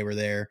time they were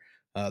there.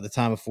 The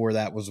time before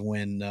that was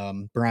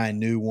when Brian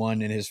New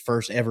won in his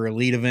first ever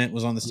elite event,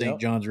 was on the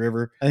St. Johns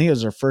River. I think it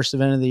was their first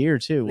event of the year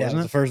too, wasn't it?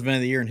 Was the first event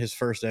of the year and his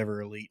first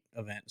ever elite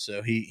event.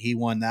 So he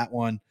won that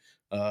one.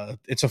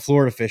 It's a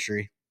Florida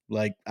fishery.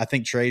 Like, I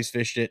think Trey's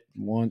fished it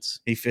once.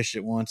 He fished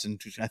it once,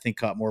 and I think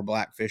caught more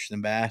blackfish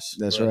than bass.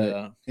 That's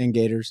right. And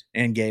gators.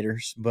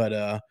 But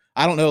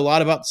I don't know a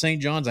lot about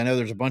St. John's. I know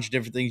there's a bunch of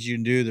different things you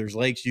can do. There's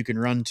lakes you can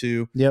run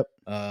to. Yep.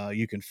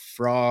 You can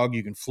frog,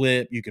 you can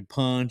flip, you can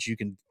punch, you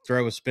can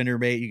throw a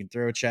spinnerbait, you can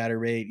throw a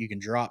chatterbait, you can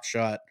drop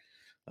shot.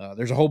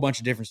 There's a whole bunch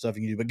of different stuff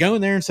you can do. But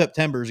going there in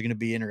September is going to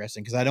be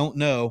interesting, because I don't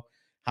know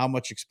how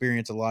much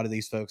experience a lot of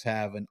these folks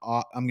have, and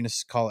I'm going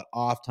to call it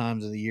off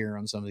times of the year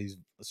on some of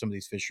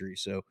these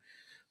fisheries. So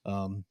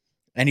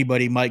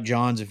anybody, Mike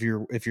Johns, if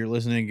you're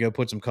listening, go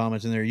put some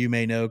comments in there. You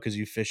may know, because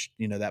you fished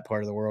that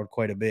part of the world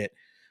quite a bit.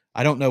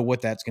 I don't know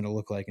what that's going to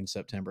look like in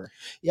September.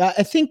 Yeah,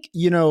 I think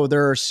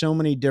there are so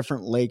many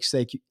different lakes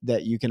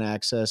that you can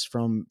access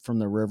from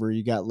the river.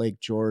 You got Lake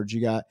George,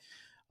 you got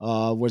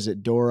was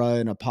it Dora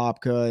and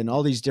Apopka, and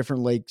all these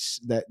different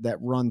lakes that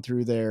run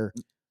through there.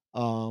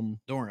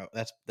 Dorno,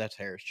 that's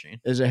Harris Chain.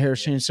 Is it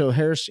Harris Chain? So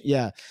Harris,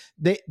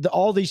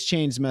 all these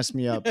chains mess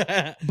me up.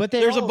 But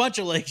there's a bunch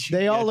of lakes.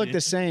 They all look the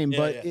same,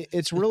 but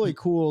it's really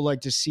cool,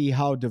 like, to see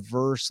how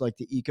diverse, like,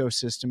 the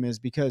ecosystem is,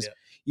 because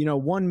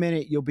one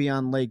minute you'll be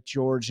on Lake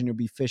George and you'll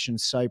be fishing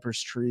cypress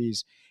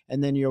trees,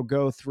 and then you'll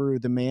go through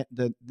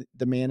the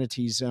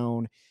manatee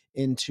zone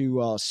into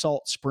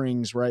Salt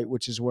Springs, right,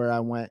 which is where I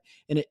went,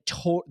 and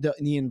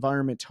the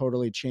environment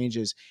totally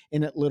changes,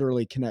 and it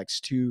literally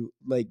connects to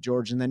Lake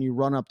George. And then you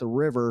run up the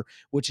river,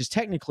 which is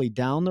technically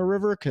down the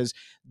river, because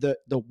the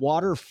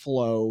water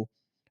flow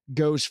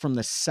goes from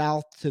the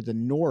south to the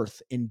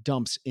north and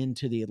dumps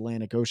into the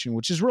Atlantic Ocean,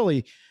 which is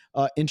really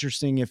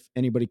interesting if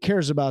anybody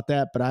cares about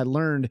that. But I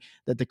learned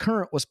that the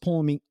current was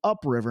pulling me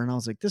upriver, and I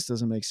was like, this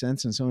doesn't make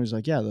sense. And somebody's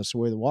like, yeah, that's the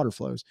way the water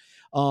flows.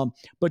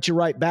 But you're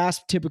right.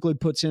 Bass typically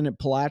puts in at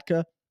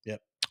Palatka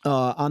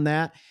on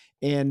that.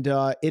 And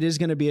it is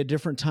going to be a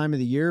different time of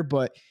the year,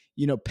 but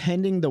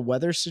pending the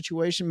weather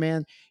situation,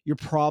 man, you're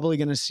probably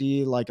going to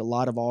see, like, a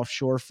lot of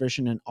offshore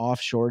fishing, and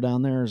offshore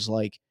down there is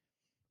like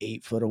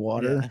 8 foot of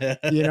water.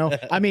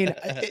 I mean,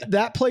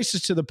 that place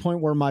is to the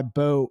point where my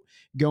boat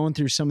going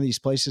through some of these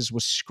places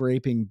was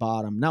scraping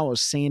bottom. Now it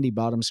was sandy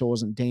bottom, so it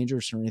wasn't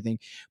dangerous or anything,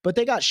 but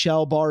they got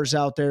shell bars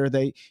out there.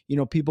 They,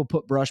 people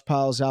put brush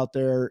piles out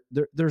there.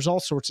 There's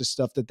all sorts of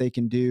stuff that they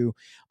can do.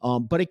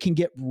 But it can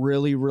get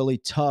really, really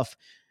tough,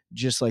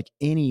 just like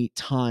any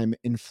time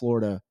in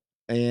Florida.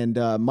 And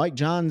Mike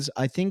Johns,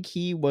 I think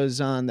he was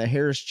on the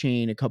Harris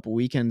chain a couple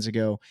weekends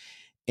ago,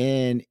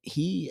 and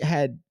he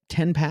had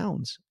 10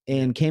 pounds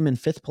and came in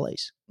 5th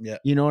place. Yeah.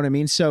 You know what I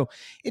mean? So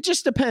it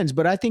just depends,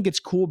 but I think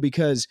it's cool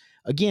because,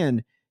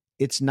 again,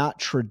 it's not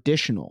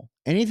traditional.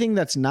 Anything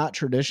that's not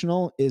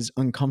traditional is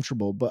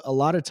uncomfortable, but a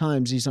lot of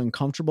times these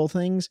uncomfortable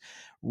things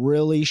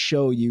really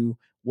show you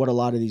what a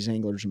lot of these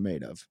anglers are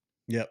made of.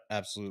 Yep,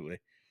 absolutely.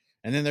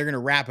 And then they're going to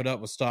wrap it up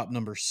with stop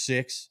number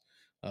 6,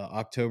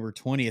 October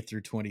 20th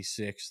through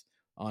 26th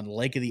on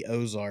Lake of the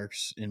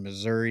Ozarks in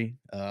Missouri.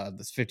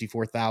 This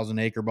 54,000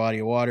 acre body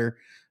of water.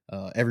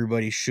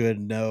 Everybody should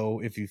know,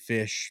 if you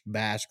fish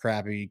bass,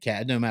 crappie,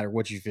 cat, no matter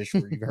what you fish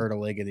for, you've heard of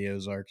Lake of the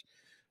Ozarks.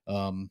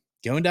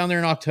 Going down there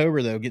in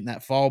October though, getting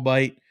that fall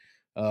bite,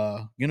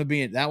 that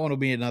one will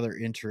be another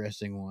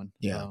interesting one.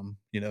 Yeah.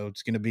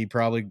 It's going to be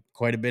probably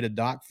quite a bit of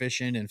dock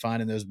fishing and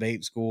finding those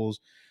bait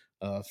schools,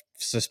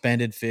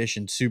 suspended fish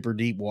in super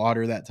deep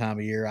water that time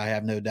of year. I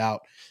have no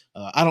doubt.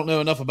 I don't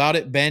know enough about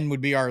it. Ben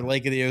would be our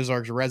Lake of the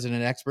Ozarks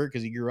resident expert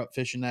because he grew up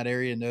fishing that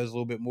area and knows a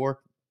little bit more.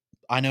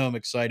 I know I'm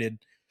excited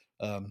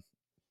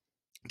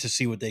to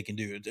see what they can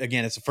do.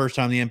 Again, it's the first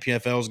time the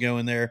NPFL is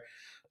going there.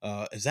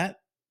 Is that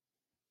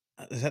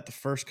the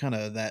first kind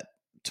of that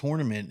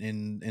tournament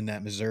in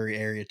that Missouri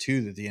area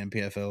too that the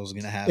NPFL is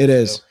going to have? It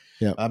is.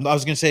 Yeah. I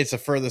was going to say it's the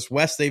furthest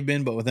west they've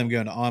been, but with them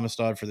going to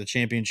Amistad for the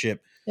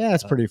championship, yeah,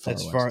 it's pretty far.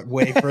 That's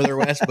way further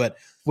west. But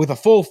with a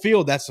full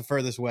field, that's the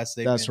furthest west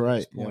they've been. That's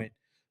right. At this point.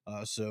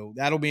 So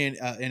that'll be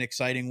an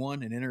exciting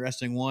one, an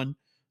interesting one.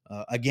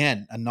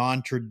 Again, a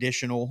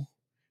non-traditional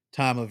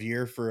time of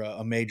year for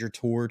a major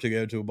tour to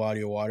go to a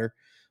body of water.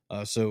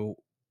 So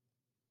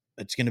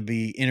it's going to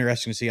be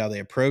interesting to see how they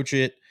approach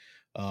it.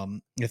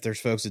 If there's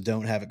folks that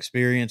don't have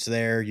experience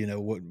there,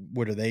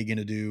 what are they going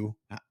to do?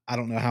 I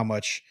don't know how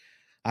much.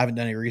 I haven't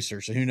done any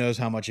research, so who knows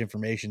how much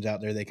information's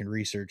out there they can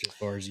research as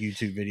far as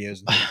YouTube videos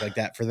and things like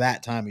that for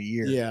that time of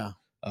year. Yeah.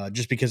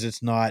 Just because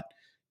it's not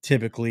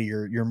typically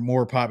your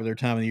more popular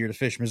time of the year to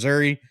fish.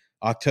 Missouri,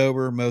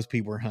 October, most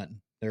people are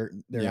hunting. They're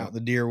out in the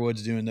deer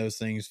woods doing those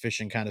things.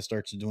 Fishing kind of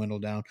starts to dwindle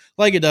down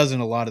like it does in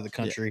a lot of the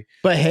country. Yeah.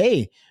 But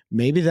hey,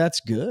 maybe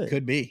that's good.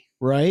 Could be.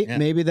 Right? Yeah.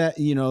 Maybe that,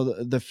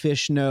 the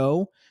fish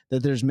know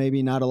that there's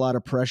maybe not a lot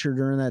of pressure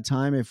during that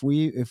time. If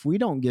we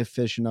don't give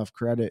fish enough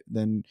credit,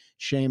 then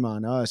shame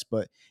on us.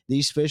 But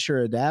these fish are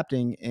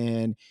adapting,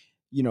 and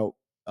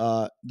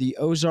the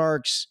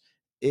Ozarks,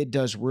 it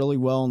does really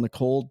well in the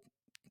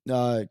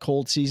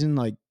cold season.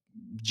 Like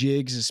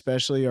jigs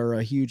especially are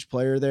a huge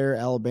player there.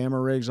 Alabama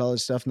rigs, all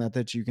this stuff. Not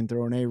that you can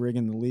throw an A rig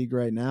in the league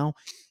right now,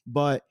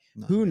 but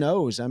who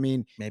knows? I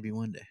mean, maybe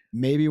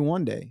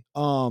one day.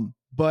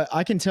 But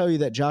I can tell you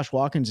that Josh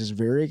Watkins is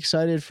very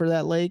excited for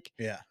that lake.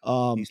 Yeah.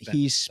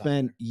 He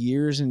spent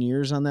years and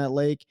years on that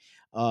lake.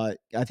 I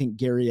think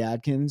Gary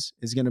Adkins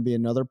is going to be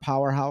another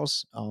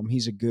powerhouse.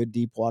 He's a good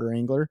deep water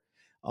angler.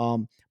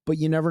 But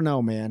you never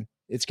know, man.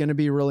 It's going to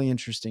be really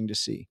interesting to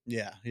see.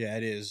 Yeah,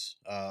 it is.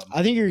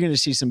 I think you're going to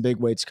see some big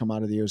weights come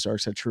out of the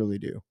Ozarks. I truly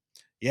do.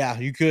 Yeah,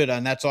 you could,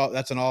 and that's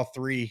an all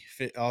three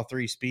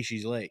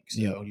species lake.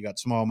 So you got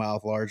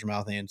smallmouth,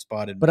 largemouth, and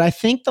spotted. But I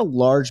think the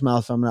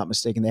largemouth, if I'm not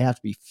mistaken, they have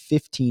to be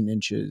 15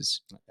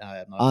 inches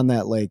on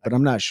that lake. But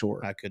I'm not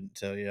sure. I couldn't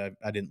tell you.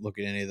 I didn't look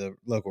at any of the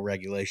local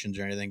regulations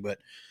or anything. But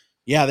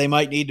yeah, they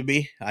might need to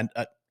be. I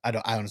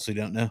honestly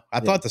don't know. I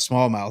thought the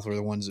smallmouth were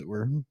the ones that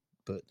were.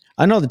 But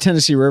I know the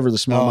Tennessee River, the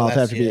smallmouth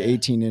have to be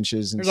 18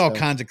 inches. There's all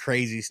kinds of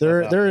crazy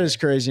stuff. There is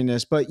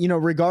craziness, but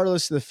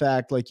regardless of the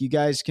fact, like you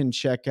guys can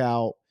check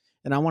out.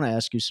 And I want to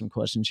ask you some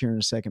questions here in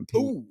a second,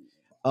 Pete.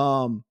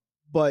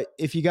 But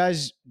if you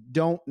guys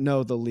don't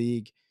know the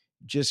league,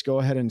 just go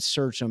ahead and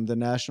search them, the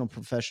National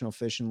Professional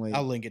Fishing League.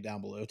 I'll link it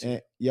down below too.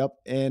 Yep.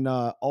 And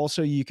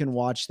also you can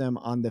watch them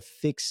on the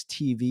Fix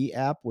TV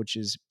app, which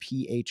is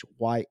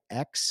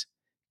PHYX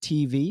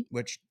TV.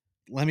 Which,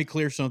 let me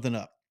clear something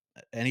up.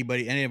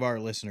 Any of our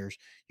listeners,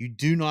 you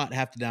do not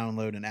have to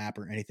download an app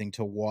or anything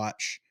to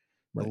watch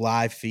the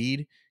live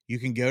feed. You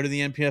can go to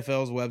the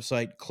NPFL's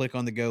website, click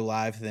on the Go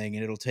Live thing,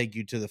 and it'll take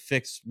you to the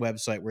Fix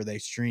website where they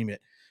stream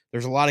it.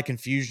 There's a lot of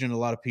confusion. A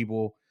lot of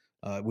people,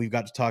 we've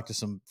got to talk to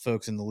some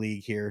folks in the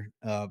league here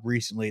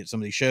recently at some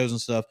of these shows and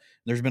stuff.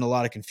 There's been a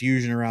lot of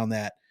confusion around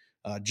that.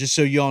 Just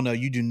so you all know,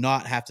 you do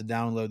not have to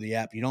download the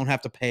app. You don't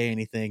have to pay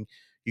anything.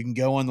 You can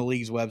go on the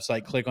league's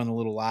website, click on the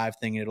little live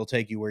thing, and it'll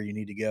take you where you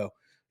need to go.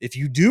 If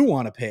you do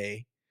want to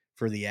pay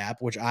for the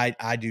app, which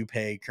I do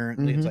pay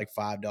currently, it's like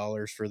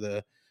 $5 for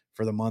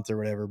the month or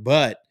whatever,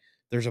 but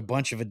there's a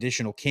bunch of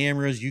additional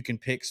cameras. You can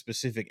pick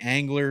specific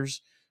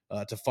anglers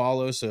to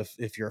follow. So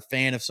if you're a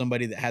fan of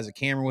somebody that has a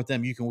camera with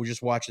them, you can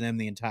just watch them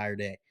the entire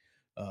day.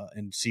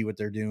 and see what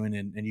they're doing.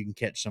 And you can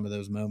catch some of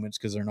those moments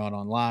because they're not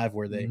on live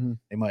where they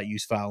might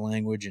use foul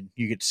language, and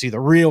you get to see the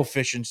real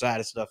fishing side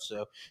of stuff.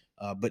 So,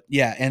 but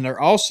yeah, and they're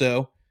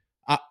also,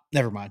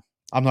 never mind.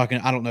 I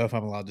don't know if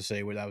I'm allowed to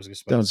say what I was going to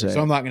say. Don't say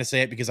so I'm not going to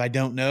say it because I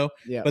don't know.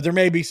 Yeah. But there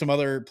may be some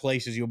other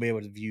places you'll be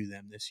able to view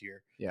them this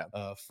year. Yeah.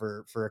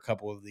 For a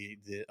couple of the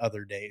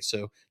other days.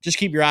 So just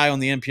keep your eye on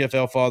the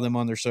NPFL. Follow them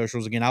on their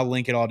socials. Again, I'll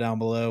link it all down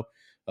below.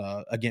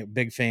 Again,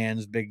 big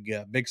fans,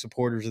 big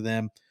supporters of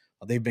them.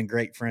 They've been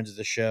great friends of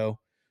the show,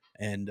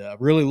 and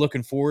really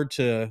looking forward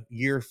to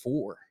year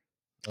 4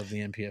 of the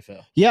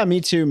NPFL. Yeah,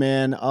 me too,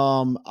 man.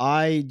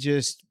 I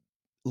just,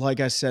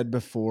 like I said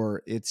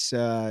before, it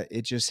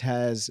just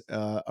has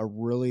a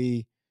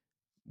really,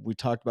 we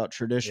talked about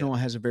traditional,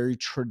 has a very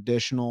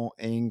traditional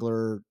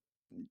angler,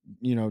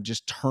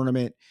 just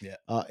tournament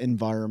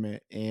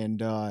environment.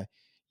 And,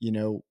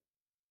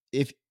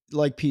 if,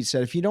 like Pete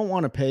said, if you don't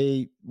want to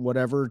pay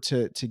whatever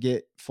to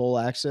get full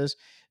access,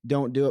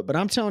 don't do it. But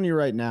I'm telling you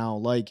right now,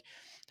 like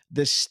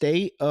the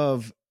state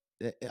of,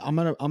 I'm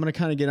going to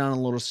kind of get on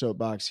a little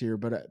soapbox here,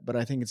 but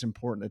I think it's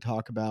important to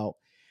talk about,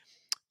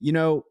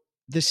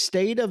 the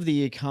state of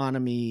the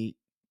economy.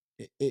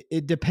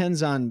 It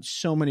depends on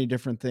so many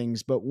different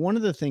things, but one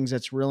of the things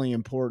that's really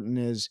important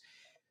is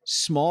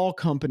small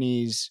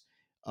companies,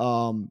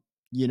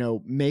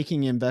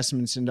 making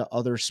investments into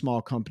other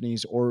small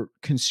companies, or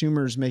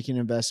consumers making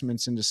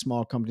investments into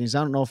small companies.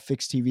 I don't know if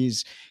fixed TV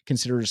is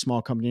considered a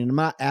small company, and I'm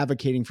not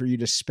advocating for you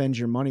to spend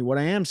your money. What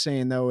I am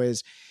saying though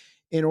is,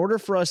 in order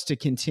for us to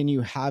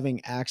continue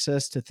having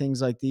access to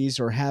things like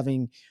these, or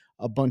having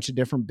a bunch of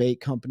different bait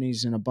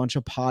companies and a bunch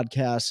of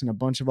podcasts and a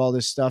bunch of all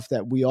this stuff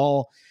that we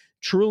all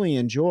truly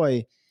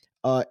enjoy,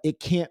 it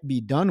can't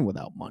be done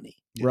without money.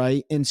 Yeah.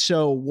 Right. And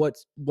so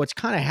what's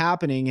kind of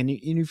happening, and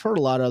you've heard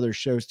a lot of other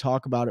shows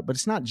talk about it, but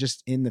it's not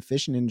just in the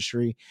fishing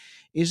industry,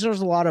 is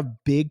there's a lot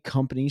of big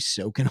companies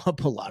soaking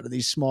up a lot of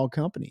these small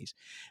companies.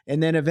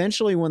 And then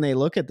eventually when they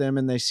look at them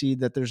and they see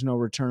that there's no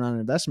return on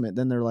investment,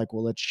 then they're like,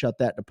 well, let's shut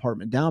that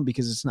department down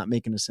because it's not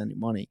making us any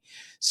money.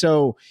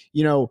 So,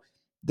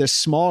 the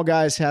small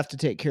guys have to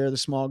take care of the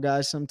small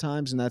guys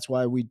sometimes. And that's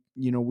why we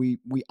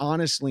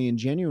honestly and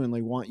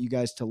genuinely want you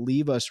guys to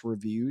leave us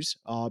reviews,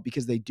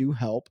 because they do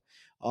help.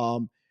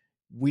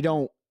 We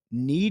don't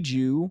need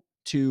you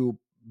to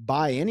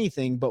buy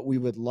anything, but we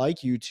would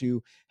like you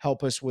to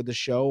help us with the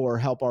show or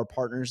help our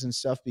partners and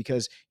stuff,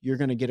 because you're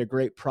going to get a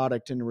great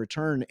product in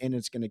return, and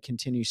it's going to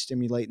continue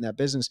stimulating that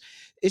business.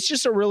 It's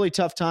just a really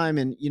tough time.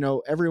 And,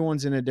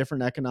 everyone's in a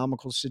different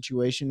economical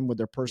situation with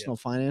their personal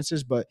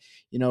finances, but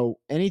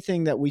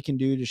anything that we can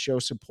do to show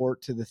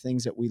support to the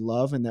things that we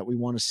love and that we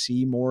want to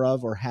see more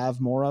of or have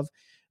more of,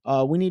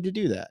 we need to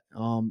do that.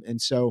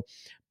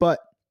 But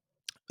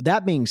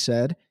that being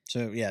said,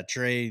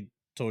 Trey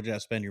told you how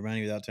to spend your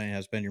money without telling you how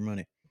to spend your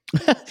money.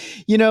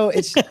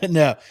 It's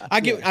no, I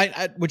get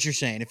I what you're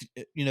saying.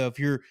 If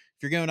you're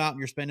going out and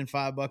you're spending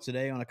 $5 a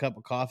day on a cup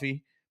of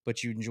coffee,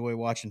 but you enjoy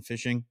watching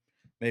fishing,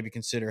 maybe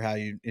consider how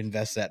you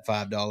invest that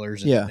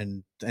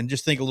 $5 and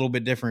just think a little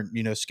bit different.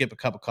 Skip a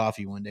cup of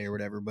coffee one day or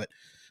whatever, but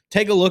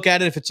take a look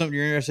at it if it's something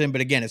you're interested in.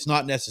 But again, it's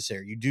not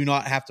necessary. You do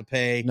not have to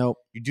pay. Nope.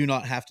 You do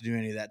not have to do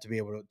any of that to be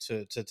able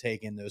to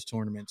take in those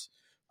tournaments.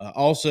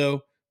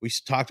 Also, we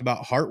talked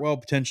about Hartwell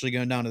potentially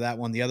going down to that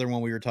one. The other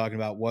one we were talking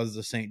about was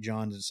the St.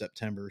 John's in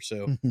September.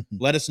 So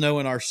let us know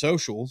in our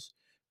socials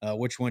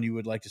which one you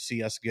would like to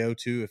see us go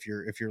to, if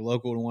you're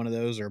local to one of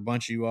those, or a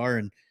bunch of you are,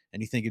 and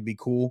you think it'd be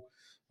cool.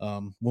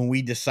 When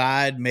we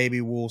decide,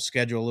 maybe we'll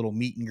schedule a little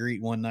meet and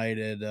greet one night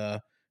at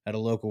a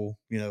local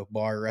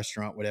bar,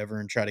 restaurant, whatever,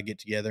 and try to get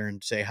together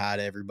and say hi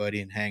to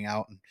everybody and hang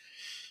out and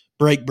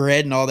break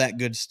bread and all that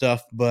good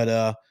stuff.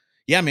 But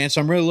yeah, man.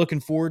 So I'm really looking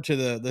forward to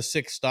the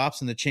 6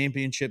 stops in the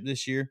championship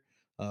this year.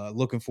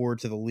 Looking forward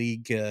to the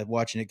league,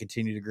 watching it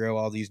continue to grow.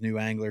 All these new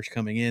anglers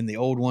coming in, the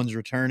old ones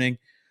returning.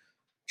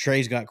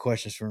 Trey's got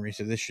questions for me,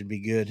 so this should be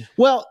good.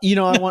 Well,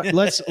 I want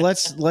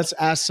let's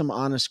ask some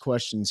honest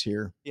questions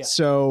here. Yeah.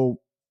 So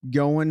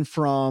going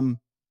from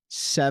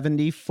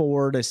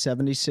 74 to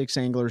 76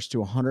 anglers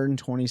to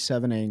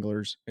 127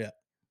 anglers. Yeah.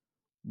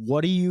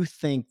 What do you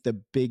think the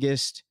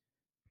biggest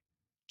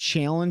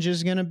challenge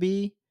is going to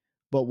be?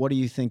 But what do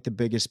you think the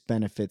biggest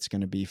benefit's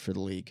going to be for the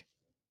league?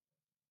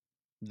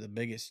 The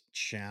biggest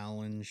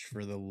challenge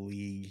for the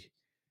league,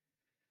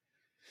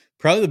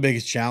 probably the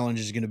biggest challenge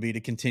is going to be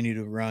to continue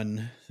to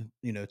run,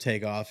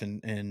 take off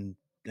and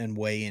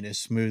weigh in as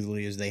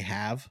smoothly as they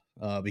have.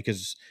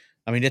 Because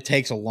it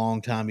takes a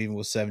long time, even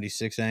with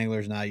 76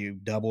 anglers. Now you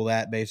double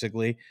that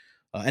basically.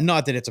 And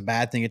not that it's a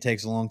bad thing. It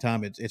takes a long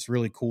time. It's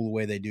really cool the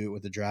way they do it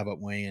with the drive up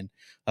weigh-in.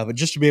 But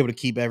just to be able to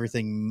keep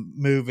everything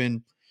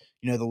moving,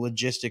 the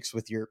logistics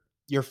with your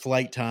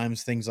flight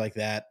times, things like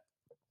that.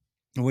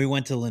 When we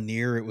went to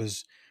Lanier, it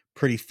was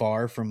pretty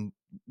far from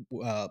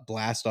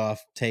blast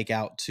off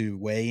takeout to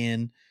weigh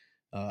in,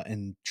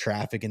 and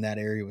traffic in that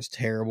area was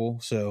terrible.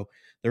 So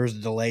there was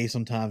a delay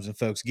sometimes in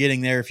folks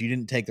getting there. If you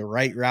didn't take the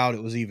right route,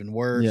 it was even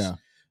worse.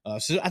 Yeah.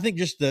 So I think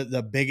just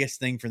the biggest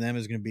thing for them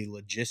is going to be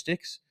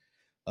logistics.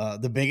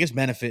 the biggest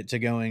benefit to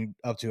going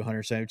up to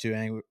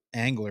 172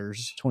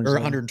 anglers or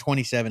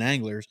 127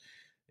 anglers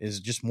is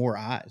just more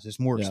eyes. It's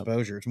more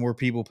exposure. It's more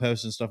people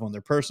posting stuff on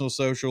their personal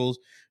socials.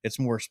 It's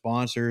more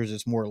sponsors.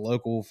 It's more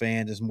local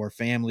fans. It's more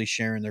families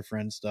sharing their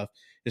friends' stuff.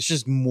 It's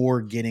just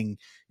more getting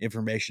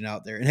information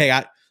out there. And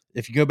hey,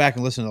 if you go back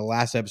and listen to the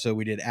last episode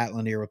we did at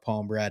Lanier with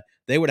Paul and Brad,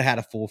 they would have had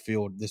a full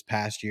field this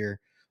past year.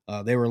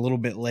 They were a little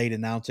bit late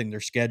announcing their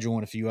schedule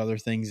and a few other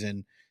things.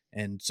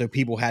 And so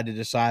people had to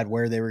decide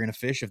where they were going to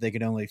fish if they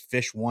could only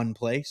fish one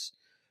place.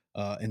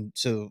 And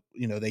so,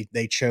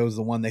 they chose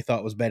the one they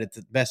thought was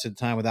best at the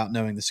time without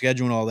knowing the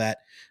schedule and all that.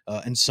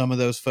 And some of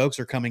those folks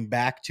are coming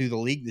back to the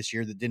league this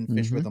year that didn't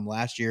fish with them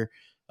last year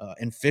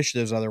and fish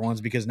those other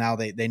ones because now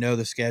they know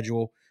the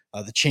schedule.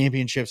 The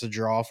championship's a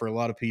draw for a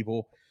lot of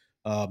people.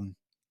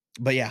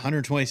 But yeah,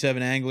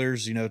 127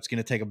 anglers, it's going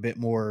to take a bit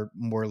more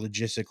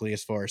logistically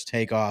as far as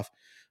takeoff,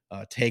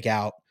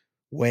 takeout,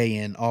 weigh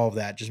in, all of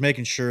that, just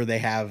making sure they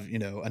have,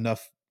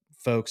 enough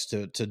folks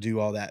to do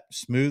all that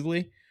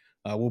smoothly.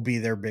 Will be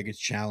their biggest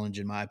challenge,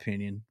 in my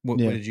opinion. What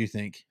did you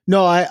think?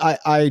 No,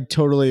 I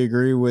totally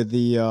agree with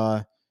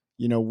the,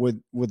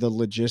 with the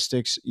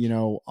logistics.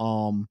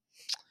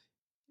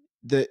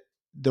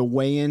 The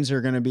weigh-ins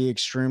are going to be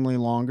extremely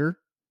longer,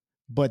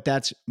 but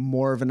that's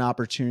more of an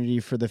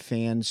opportunity for the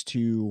fans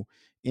to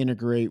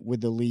integrate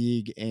with the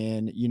league,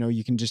 and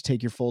you can just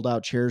take your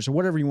fold-out chairs or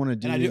whatever you want to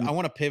do. And I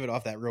want to pivot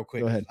off that real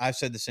quick. Go ahead. I've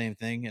said the same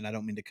thing, and I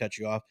don't mean to cut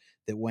you off.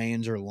 That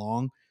weigh-ins are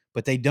long,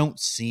 but they don't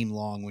seem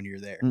long when you're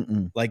there.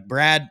 Mm-mm. Like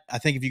Brad, I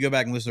think if you go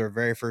back and listen to our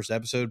very first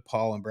episode,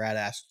 Paul and Brad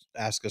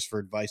asked us for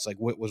advice, like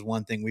what was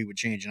one thing we would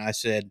change. And I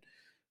said,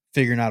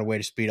 figuring out a way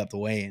to speed up the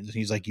weigh-ins. And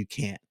he's like, you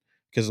can't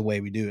because of the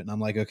way we do it. And I'm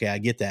like, okay, I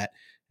get that.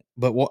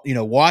 But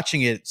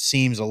watching it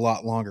seems a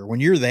lot longer. When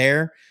you're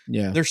there,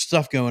 there's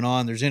stuff going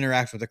on. There's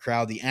interaction with the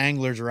crowd. The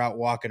anglers are out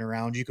walking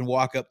around. You can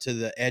walk up to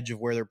the edge of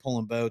where they're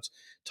pulling boats,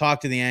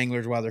 talk to the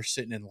anglers while they're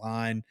sitting in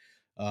line.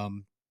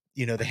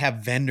 They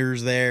have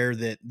vendors there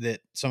that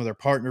some of their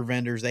partner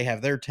vendors, they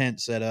have their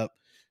tent set up.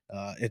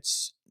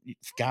 It's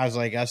guys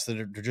like us that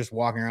are just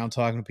walking around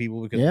talking to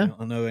people because they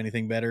don't know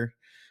anything better.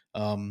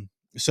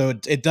 So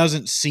it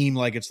doesn't seem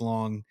like it's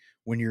long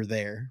when you're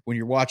there. When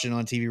you're watching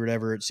on TV or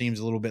whatever, it seems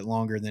a little bit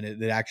longer than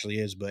it actually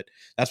is. But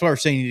that's why we're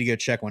saying you need to go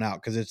check one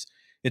out because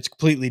it's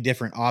completely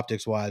different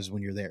optics wise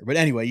when you're there. But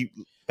anyway,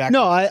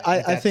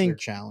 I think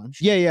challenge.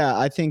 Yeah.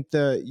 I think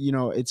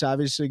it's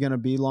obviously going to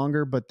be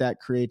longer, but that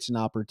creates an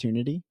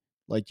opportunity,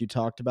 like you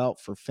talked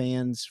about, for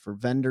fans, for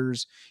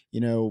vendors,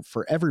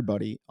 for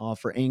everybody,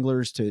 for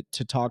anglers to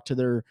talk to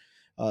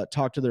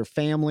their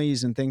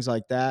families and things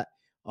like that.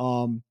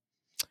 I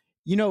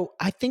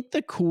think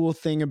the cool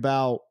thing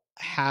about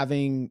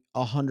having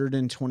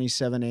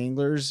 127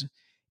 anglers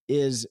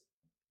is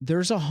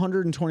there's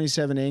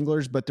 127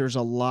 anglers, but there's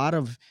a lot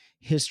of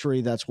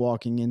history that's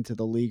walking into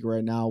the league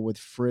right now with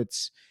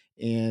Fritz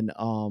and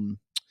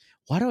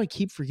why do I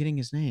keep forgetting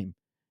his name?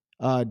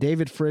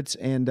 David Fritz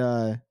and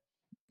I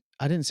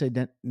didn't say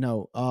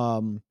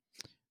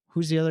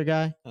who's the other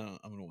guy?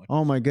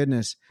 Oh my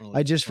goodness,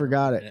 I just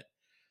forgot it.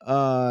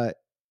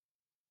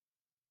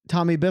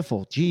 Tommy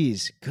Biffle.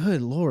 Jeez,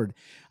 good Lord.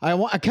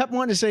 I kept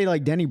wanting to say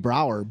like Denny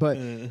Brower, but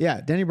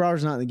yeah, Denny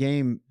Brower's not in the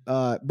game.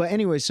 But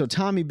anyway, so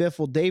Tommy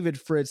Biffle, David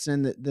Fritz,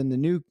 and then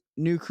the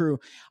new crew.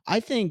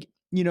 I think,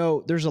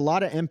 there's a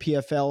lot of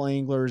MPFL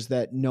anglers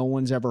that no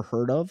one's ever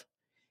heard of.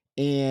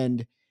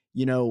 And,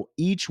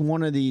 each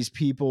one of these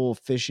people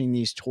fishing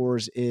these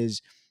tours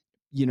is,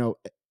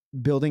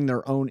 building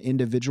their own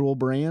individual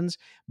brands.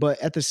 But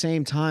at the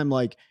same time,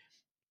 like,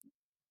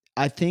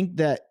 I think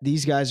that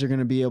these guys are going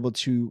to be able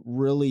to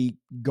really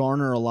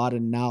garner a lot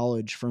of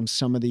knowledge from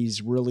some of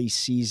these really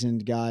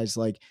seasoned guys.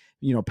 Like,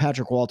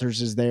 Patrick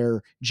Walters is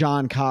there,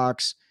 John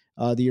Cox,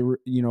 from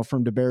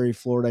DeBerry,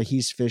 Florida.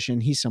 He's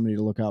fishing. He's somebody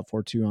to look out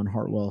for too on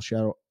Hartwell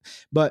Shadow.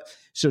 But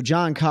so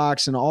John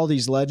Cox and all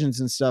these legends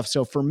and stuff.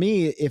 So for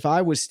me, if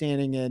I was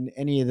standing in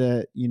any of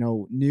the,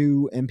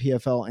 new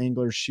MPFL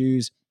anglers'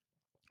 shoes,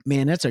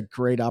 man, that's a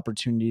great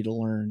opportunity to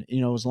learn,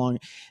 as long,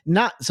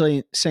 not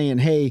saying,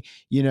 hey,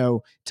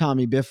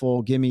 Tommy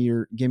Biffle, give me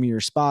your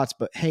spots,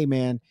 but hey,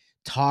 man,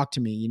 talk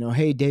to me,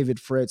 hey, David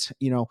Fritz,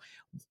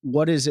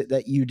 what is it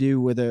that you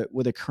do with a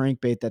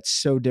crankbait that's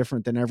so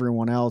different than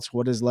everyone else?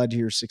 What has led to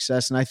your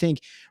success? And I think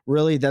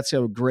really that's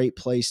a great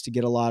place to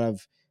get a lot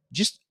of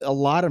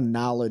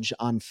knowledge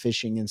on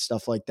fishing and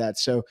stuff like that.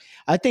 So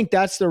I think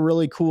that's the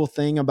really cool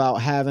thing about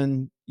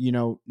having,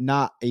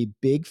 not a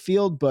big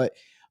field, but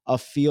a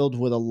field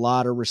with a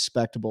lot of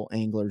respectable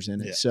anglers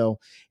in it. Yeah. So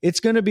it's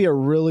going to be a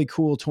really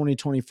cool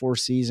 2024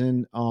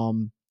 season.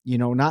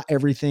 Not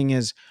everything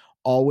is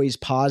always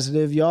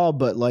positive, y'all,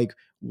 but like,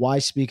 why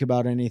speak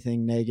about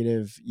anything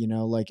negative?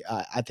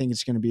 I think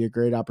it's going to be a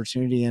great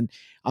opportunity, and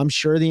I'm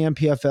sure the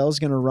MPFL is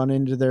going to run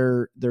into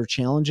their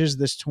challenges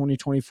this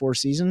 2024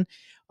 season.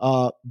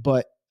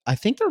 But I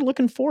think they're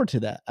looking forward to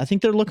that. I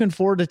think they're looking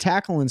forward to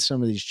tackling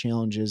some of these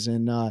challenges.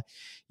 And,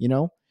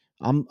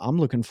 I'm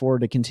looking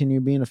forward to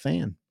continue being a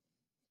fan.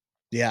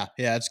 Yeah.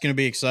 It's going to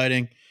be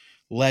exciting.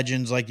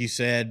 legends, like you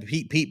said.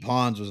 Pete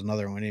Pons was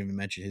another one. I didn't even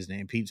mention his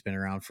name. Pete's been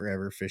around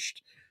forever,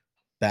 fished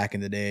back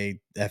in the day,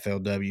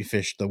 FLW,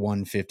 fished the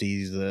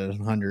 150s, the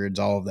 100s,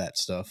 all of that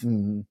stuff.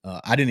 Mm-hmm.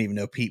 I didn't even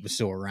know Pete was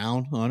still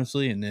around,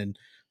 honestly, and then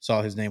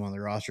saw his name on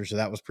the roster, so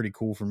that was pretty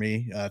cool for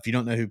me. If you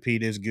don't know who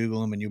Pete is,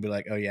 Google him, and you'll be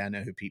like, oh, yeah, I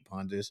know who Pete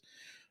Pons is.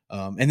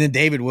 And then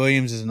David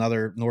Williams is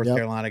another North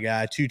Carolina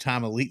guy,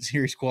 2-time Elite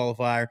Series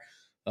qualifier.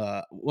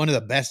 One of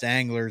the best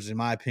anglers, in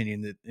my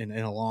opinion, that in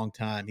a long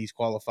time. He's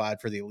qualified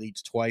for the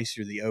Elites twice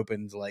through the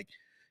Opens, like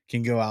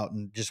can go out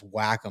and just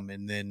whack them.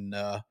 And then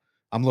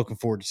I'm looking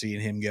forward to seeing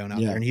him going out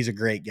there. And he's a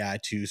great guy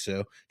too.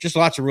 So just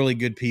lots of really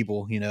good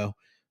people, you know.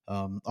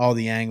 All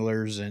the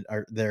anglers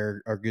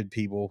are good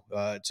people.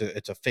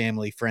 It's a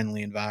family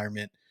friendly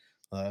environment.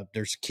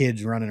 There's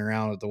kids running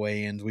around at the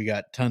weigh-ins. We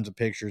got tons of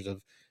pictures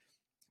of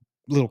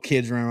little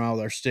kids running around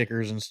with our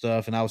stickers and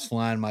stuff. And I was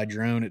flying my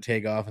drone at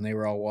takeoff and they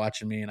were all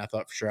watching me, and I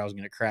thought for sure I was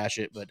going to crash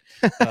it, but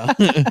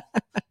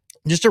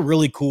just a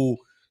really cool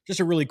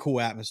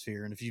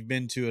atmosphere. And if you've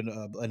been to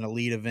an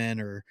elite event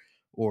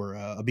or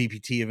a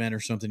BPT event or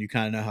something, you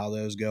kind of know how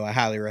those go. I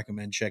highly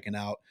recommend checking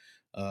out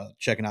an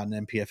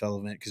NPFL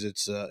event, because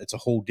it's a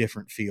whole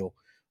different feel.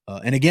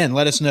 And again,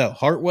 let us know,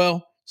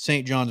 Hartwell,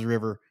 St. John's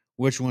River,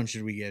 which one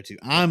should we go to?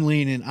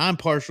 I'm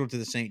partial to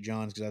the St.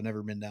 John's because I've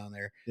never been down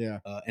there. Yeah.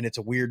 And it's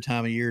a weird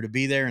time of year to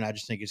be there, and I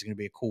just think it's going to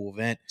be a cool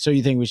event. So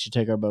you think we should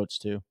take our boats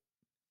too?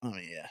 Oh,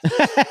 yeah.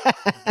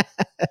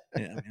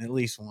 Yeah, I mean, at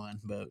least one,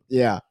 but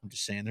yeah, I'm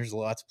just saying there's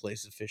lots of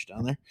places to fish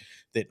down there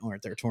that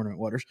aren't their tournament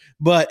waters.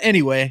 But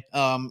anyway,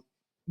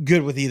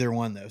 good with either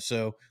one though.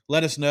 So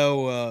let us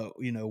know,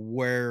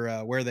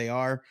 where they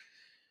are.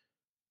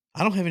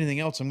 I don't have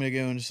anything else. I'm going to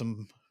go into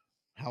some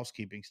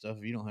housekeeping stuff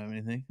if you don't have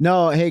anything.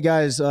 No, hey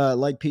guys,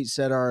 like Pete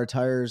said, our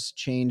attires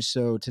changed.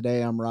 So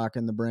today I'm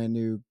rocking the brand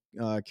new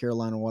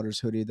Carolina Waters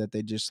hoodie that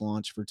they just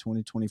launched for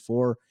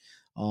 2024.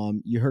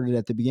 You heard it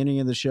at the beginning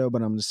of the show,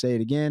 but I'm going to say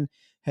it again.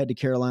 Head to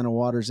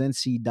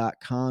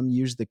CarolinaWatersNC.com,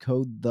 use the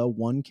code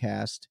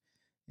THE1CAST,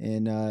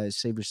 and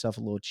save yourself a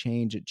little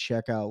change at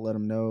checkout. Let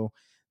them know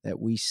that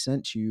we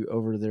sent you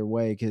over their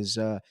way, because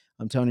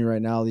I'm telling you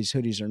right now, these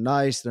hoodies are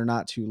nice. They're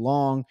not too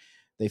long.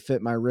 They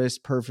fit my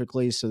wrist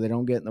perfectly, so they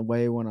don't get in the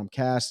way when I'm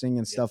casting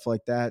and stuff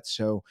like that.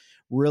 So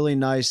really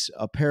nice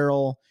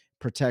apparel,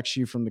 protects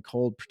you from the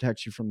cold,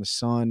 protects you from the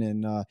sun,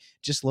 and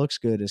just looks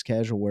good as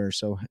casual wear.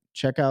 So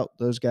check out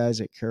those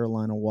guys at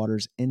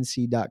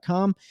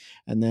CarolinaWatersNC.com,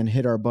 and then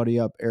hit our buddy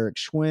up, Eric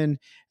Schwinn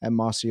at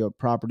Mossy Oak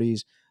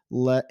Properties.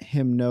 Let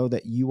him know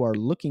that you are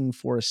looking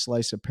for a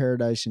slice of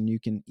paradise, and you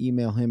can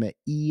email him at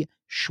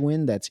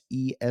eschwind, that's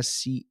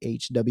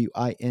ESCHWIND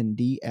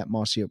at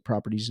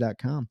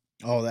mossyoakproperties.com.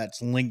 Oh,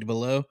 that's linked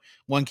below.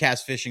 One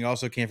Cast Fishing,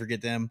 also can't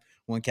forget them.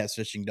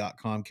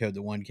 OneCastFishing.com, code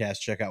the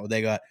OneCast. Check out what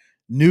they got.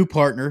 New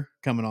partner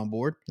coming on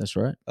board. That's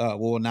right.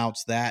 We'll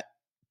announce that.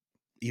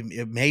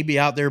 It may be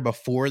out there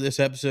before this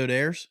episode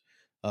airs.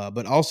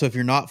 But also, if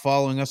you're not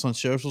following us on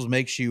socials,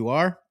 make sure you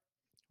are.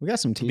 We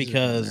got some teasers.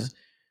 Because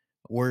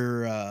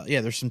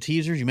there's some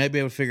teasers. You might be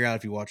able to figure out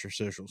if you watch our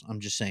socials. I'm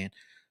just saying.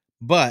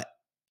 But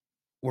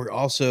we're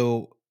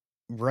also...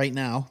 right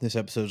now, this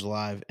episode's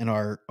live, and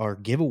our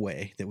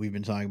giveaway that we've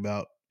been talking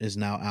about is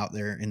now out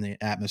there in the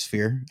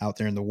atmosphere, out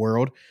there in the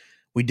world.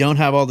 We don't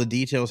have all the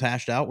details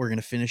hashed out. We're going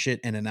to finish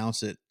it and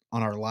announce it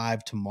on our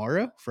live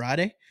tomorrow,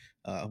 Friday,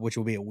 which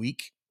will be a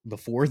week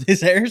before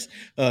this airs.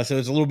 So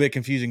it's a little bit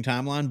confusing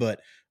timeline,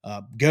 but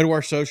go to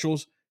our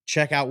socials,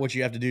 check out what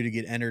you have to do to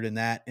get entered in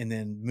that, and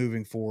then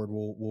moving forward,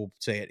 we'll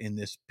say it in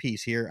this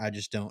piece here. I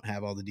just don't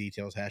have all the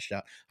details hashed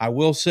out. I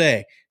will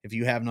say, if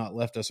you have not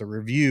left us a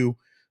review,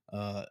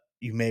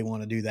 you may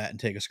want to do that and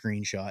take a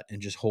screenshot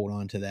and just hold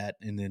on to that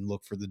and then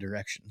look for the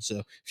directions.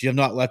 So if you have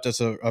not left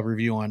us a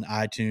review on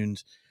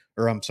iTunes,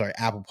 or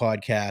Apple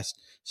Podcast,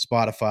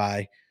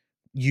 Spotify,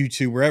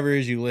 YouTube, wherever it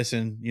is you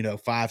listen,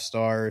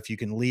 5-star. If you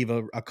can leave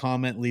a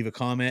comment, leave a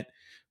comment.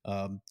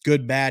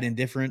 Good, bad,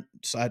 indifferent.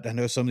 So I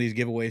know some of these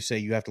giveaways say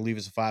you have to leave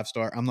us a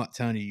 5-star. I'm not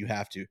telling you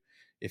have to.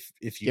 If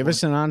you give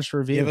us an honest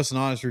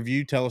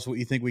review, tell us what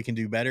you think we can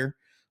do better.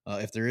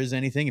 If there is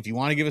anything, if you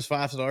want to give us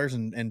 5 stars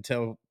and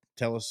tell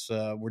us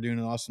we're doing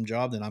an awesome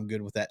job, then I'm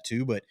good with that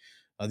too. But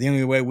the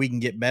only way we can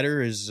get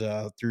better is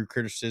through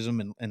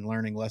criticism and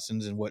learning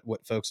lessons and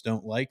what folks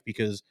don't like,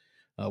 because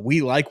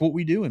we like what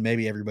we do and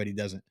maybe everybody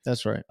doesn't.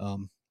 That's right.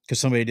 Because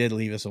somebody did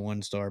leave us a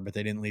 1-star, but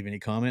they didn't leave any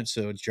comments.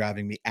 So it's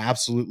driving me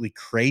absolutely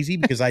crazy,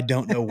 because I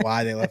don't know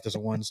why they left us a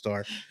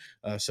 1-star.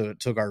 So it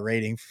took our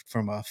rating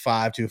from a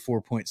 5 to a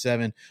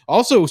 4.7.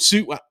 Also,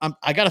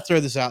 I got to throw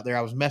this out there.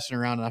 I was messing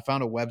around and I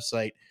found a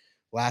website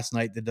last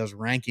night that does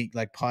ranking,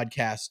 like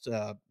podcast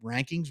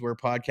rankings where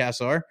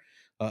podcasts are.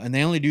 And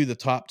they only do the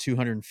top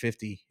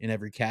 250 in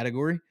every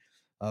category.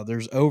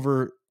 There's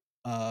over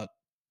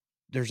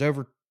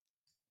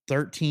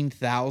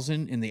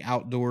 13,000 in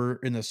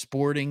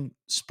the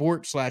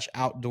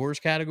sport/outdoors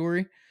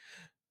category.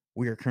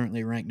 We are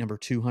currently ranked number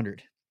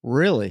 200.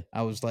 Really?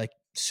 I was like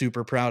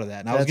super proud of that.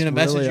 And I was going to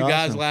message you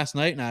guys last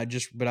night, and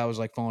I was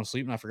like falling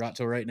asleep and I forgot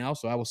till right now.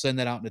 So I will send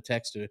that out in a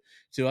text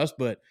to us.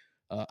 But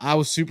I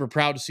was super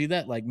proud to see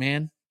that. Like,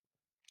 man,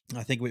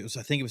 I think it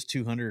was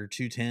 200 or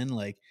 210.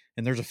 Like,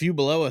 and there's a few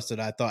below us that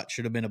I thought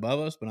should have been above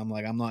us, but I'm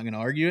like, I'm not going to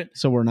argue it.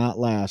 So we're not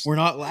last. We're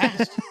not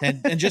last.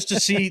 and just to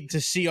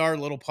see our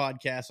little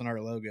podcast and our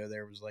logo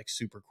there was like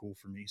super cool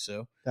for me.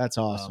 So that's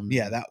awesome.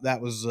 Yeah,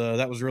 that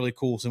was really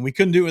cool. So we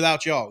couldn't do it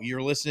without y'all.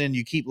 You're listening.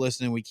 You keep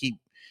listening. We keep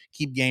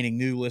gaining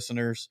new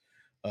listeners.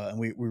 And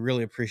we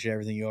really appreciate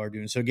everything you are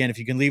doing. So again, if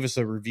you can leave us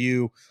a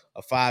review,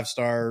 a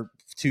 5-star,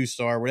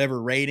 2-star,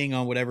 whatever rating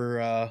on whatever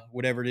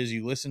it is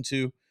you listen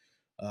to,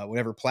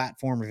 whatever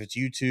platform, if it's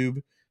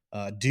YouTube,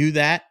 do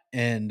that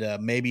and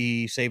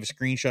maybe save a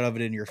screenshot of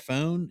it in your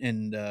phone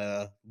and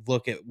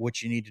look at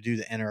what you need to do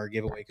to enter our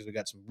giveaway, because we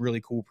got some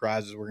really cool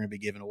prizes we're going to be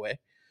giving away.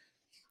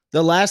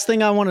 The last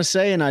thing I want to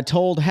say, and I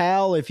told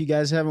Hal, if you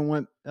guys haven't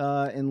went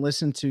and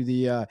listened to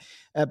the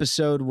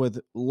episode with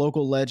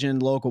local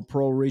legend, local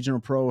pro, regional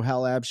pro,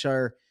 Hal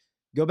Abshire,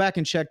 go back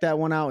and check that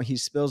one out. He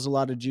spills a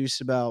lot of juice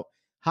about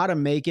how to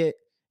make it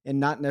and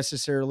not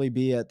necessarily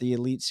be at the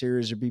Elite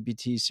Series or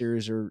BPT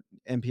Series or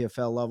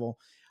NPFL level.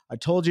 I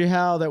told you,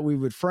 Hal, that we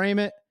would frame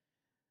it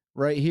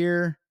right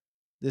here.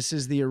 This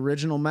is the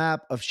original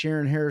map of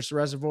Sharon Harris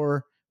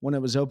Reservoir when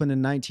it was opened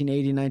in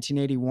 1980,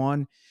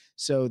 1981.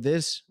 So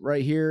this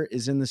right here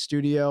is in the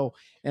studio.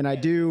 And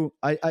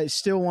I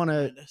still want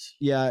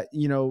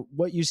to,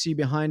 what you see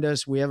behind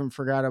us, we haven't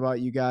forgot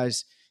about you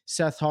guys.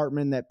 Seth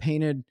Hartman that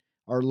painted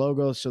our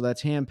logo. So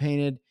that's hand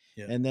painted.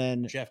 Yep. And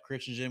then Jeff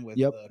Christensen with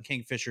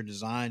Kingfisher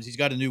Designs. He's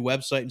got a new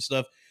website and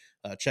stuff.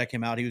 Check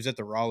him out. He was at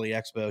the Raleigh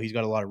Expo. He's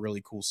got a lot of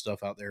really cool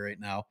stuff out there right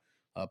now,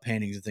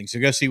 paintings and things. So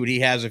go see what he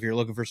has if you're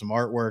looking for some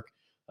artwork.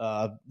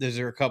 There's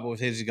a couple of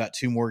his. He's got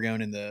 2 more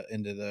going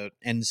into the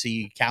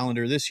NC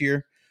calendar this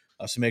year.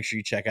 So make sure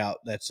you check out.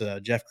 That's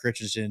Jeff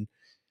Christensen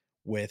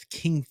with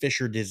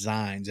Kingfisher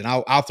Designs, and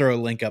I'll throw a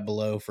link up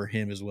below for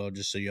him as well,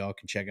 just so y'all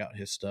can check out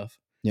his stuff.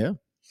 Yeah.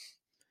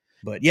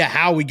 But yeah,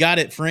 how we got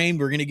it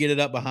framed, we're going to get it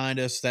up behind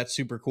us. That's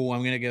super cool.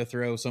 I'm going to go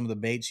throw some of the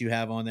baits you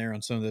have on there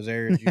on some of those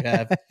areas you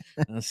have.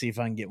 And let's see if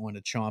I can get one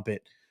to chomp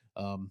it.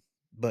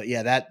 But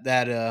yeah,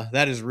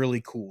 that is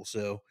really cool.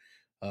 So,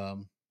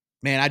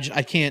 man,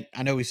 I can't,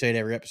 I know we say it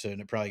every episode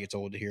and it probably gets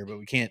old to hear, but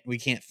we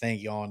can't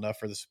thank y'all enough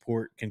for the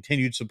support,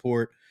 continued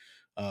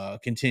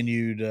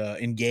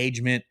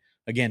engagement.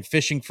 Again,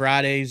 Fishing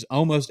Fridays,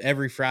 almost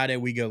every Friday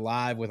we go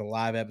live with a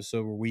live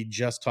episode where we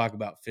just talk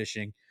about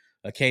fishing.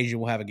 Occasionally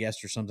we'll have a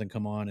guest or something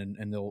come on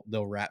and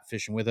they'll wrap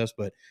fishing with us,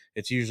 but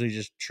it's usually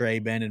just Trey,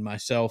 Ben, and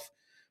myself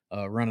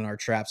running our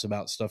traps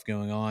about stuff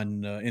going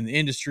on in the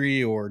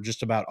industry or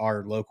just about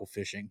our local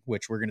fishing,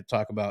 which we're going to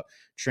talk about.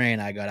 Trey and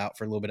I got out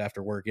for a little bit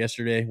after work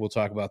yesterday. We'll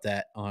talk about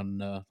that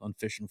on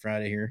Fishing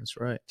Friday here. That's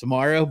right.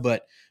 Tomorrow,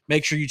 but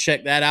make sure you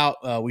check that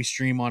out. We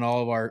stream on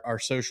all of our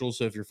socials,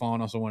 so if you're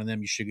following us on one of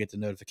them, you should get the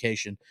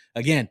notification.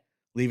 Again,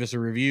 leave us a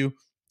review.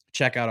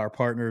 Check out our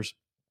partners.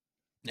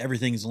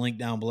 Everything's linked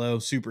down below.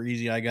 Super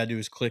easy. All I got to do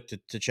is click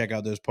to check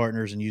out those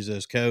partners and use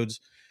those codes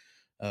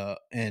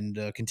and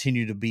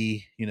continue to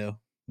be,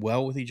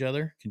 well with each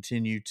other.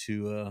 Continue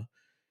to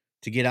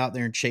get out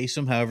there and chase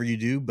them however you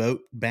do,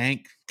 boat,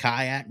 bank,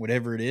 kayak,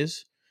 whatever it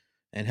is,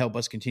 and help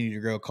us continue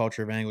to grow a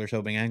culture of anglers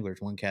helping anglers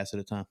one cast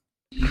at a time.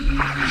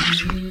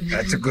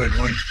 That's a good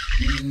one.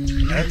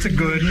 That's a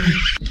good one.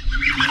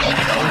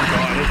 Oh,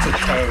 God, it's a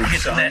toad,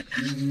 son.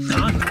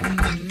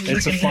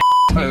 It's a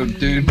toad,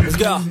 dude. Let's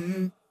go.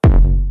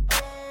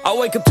 I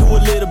wake up to a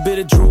little bit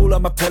of drool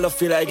on my pillow,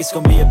 feel like it's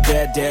gonna be a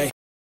bad day.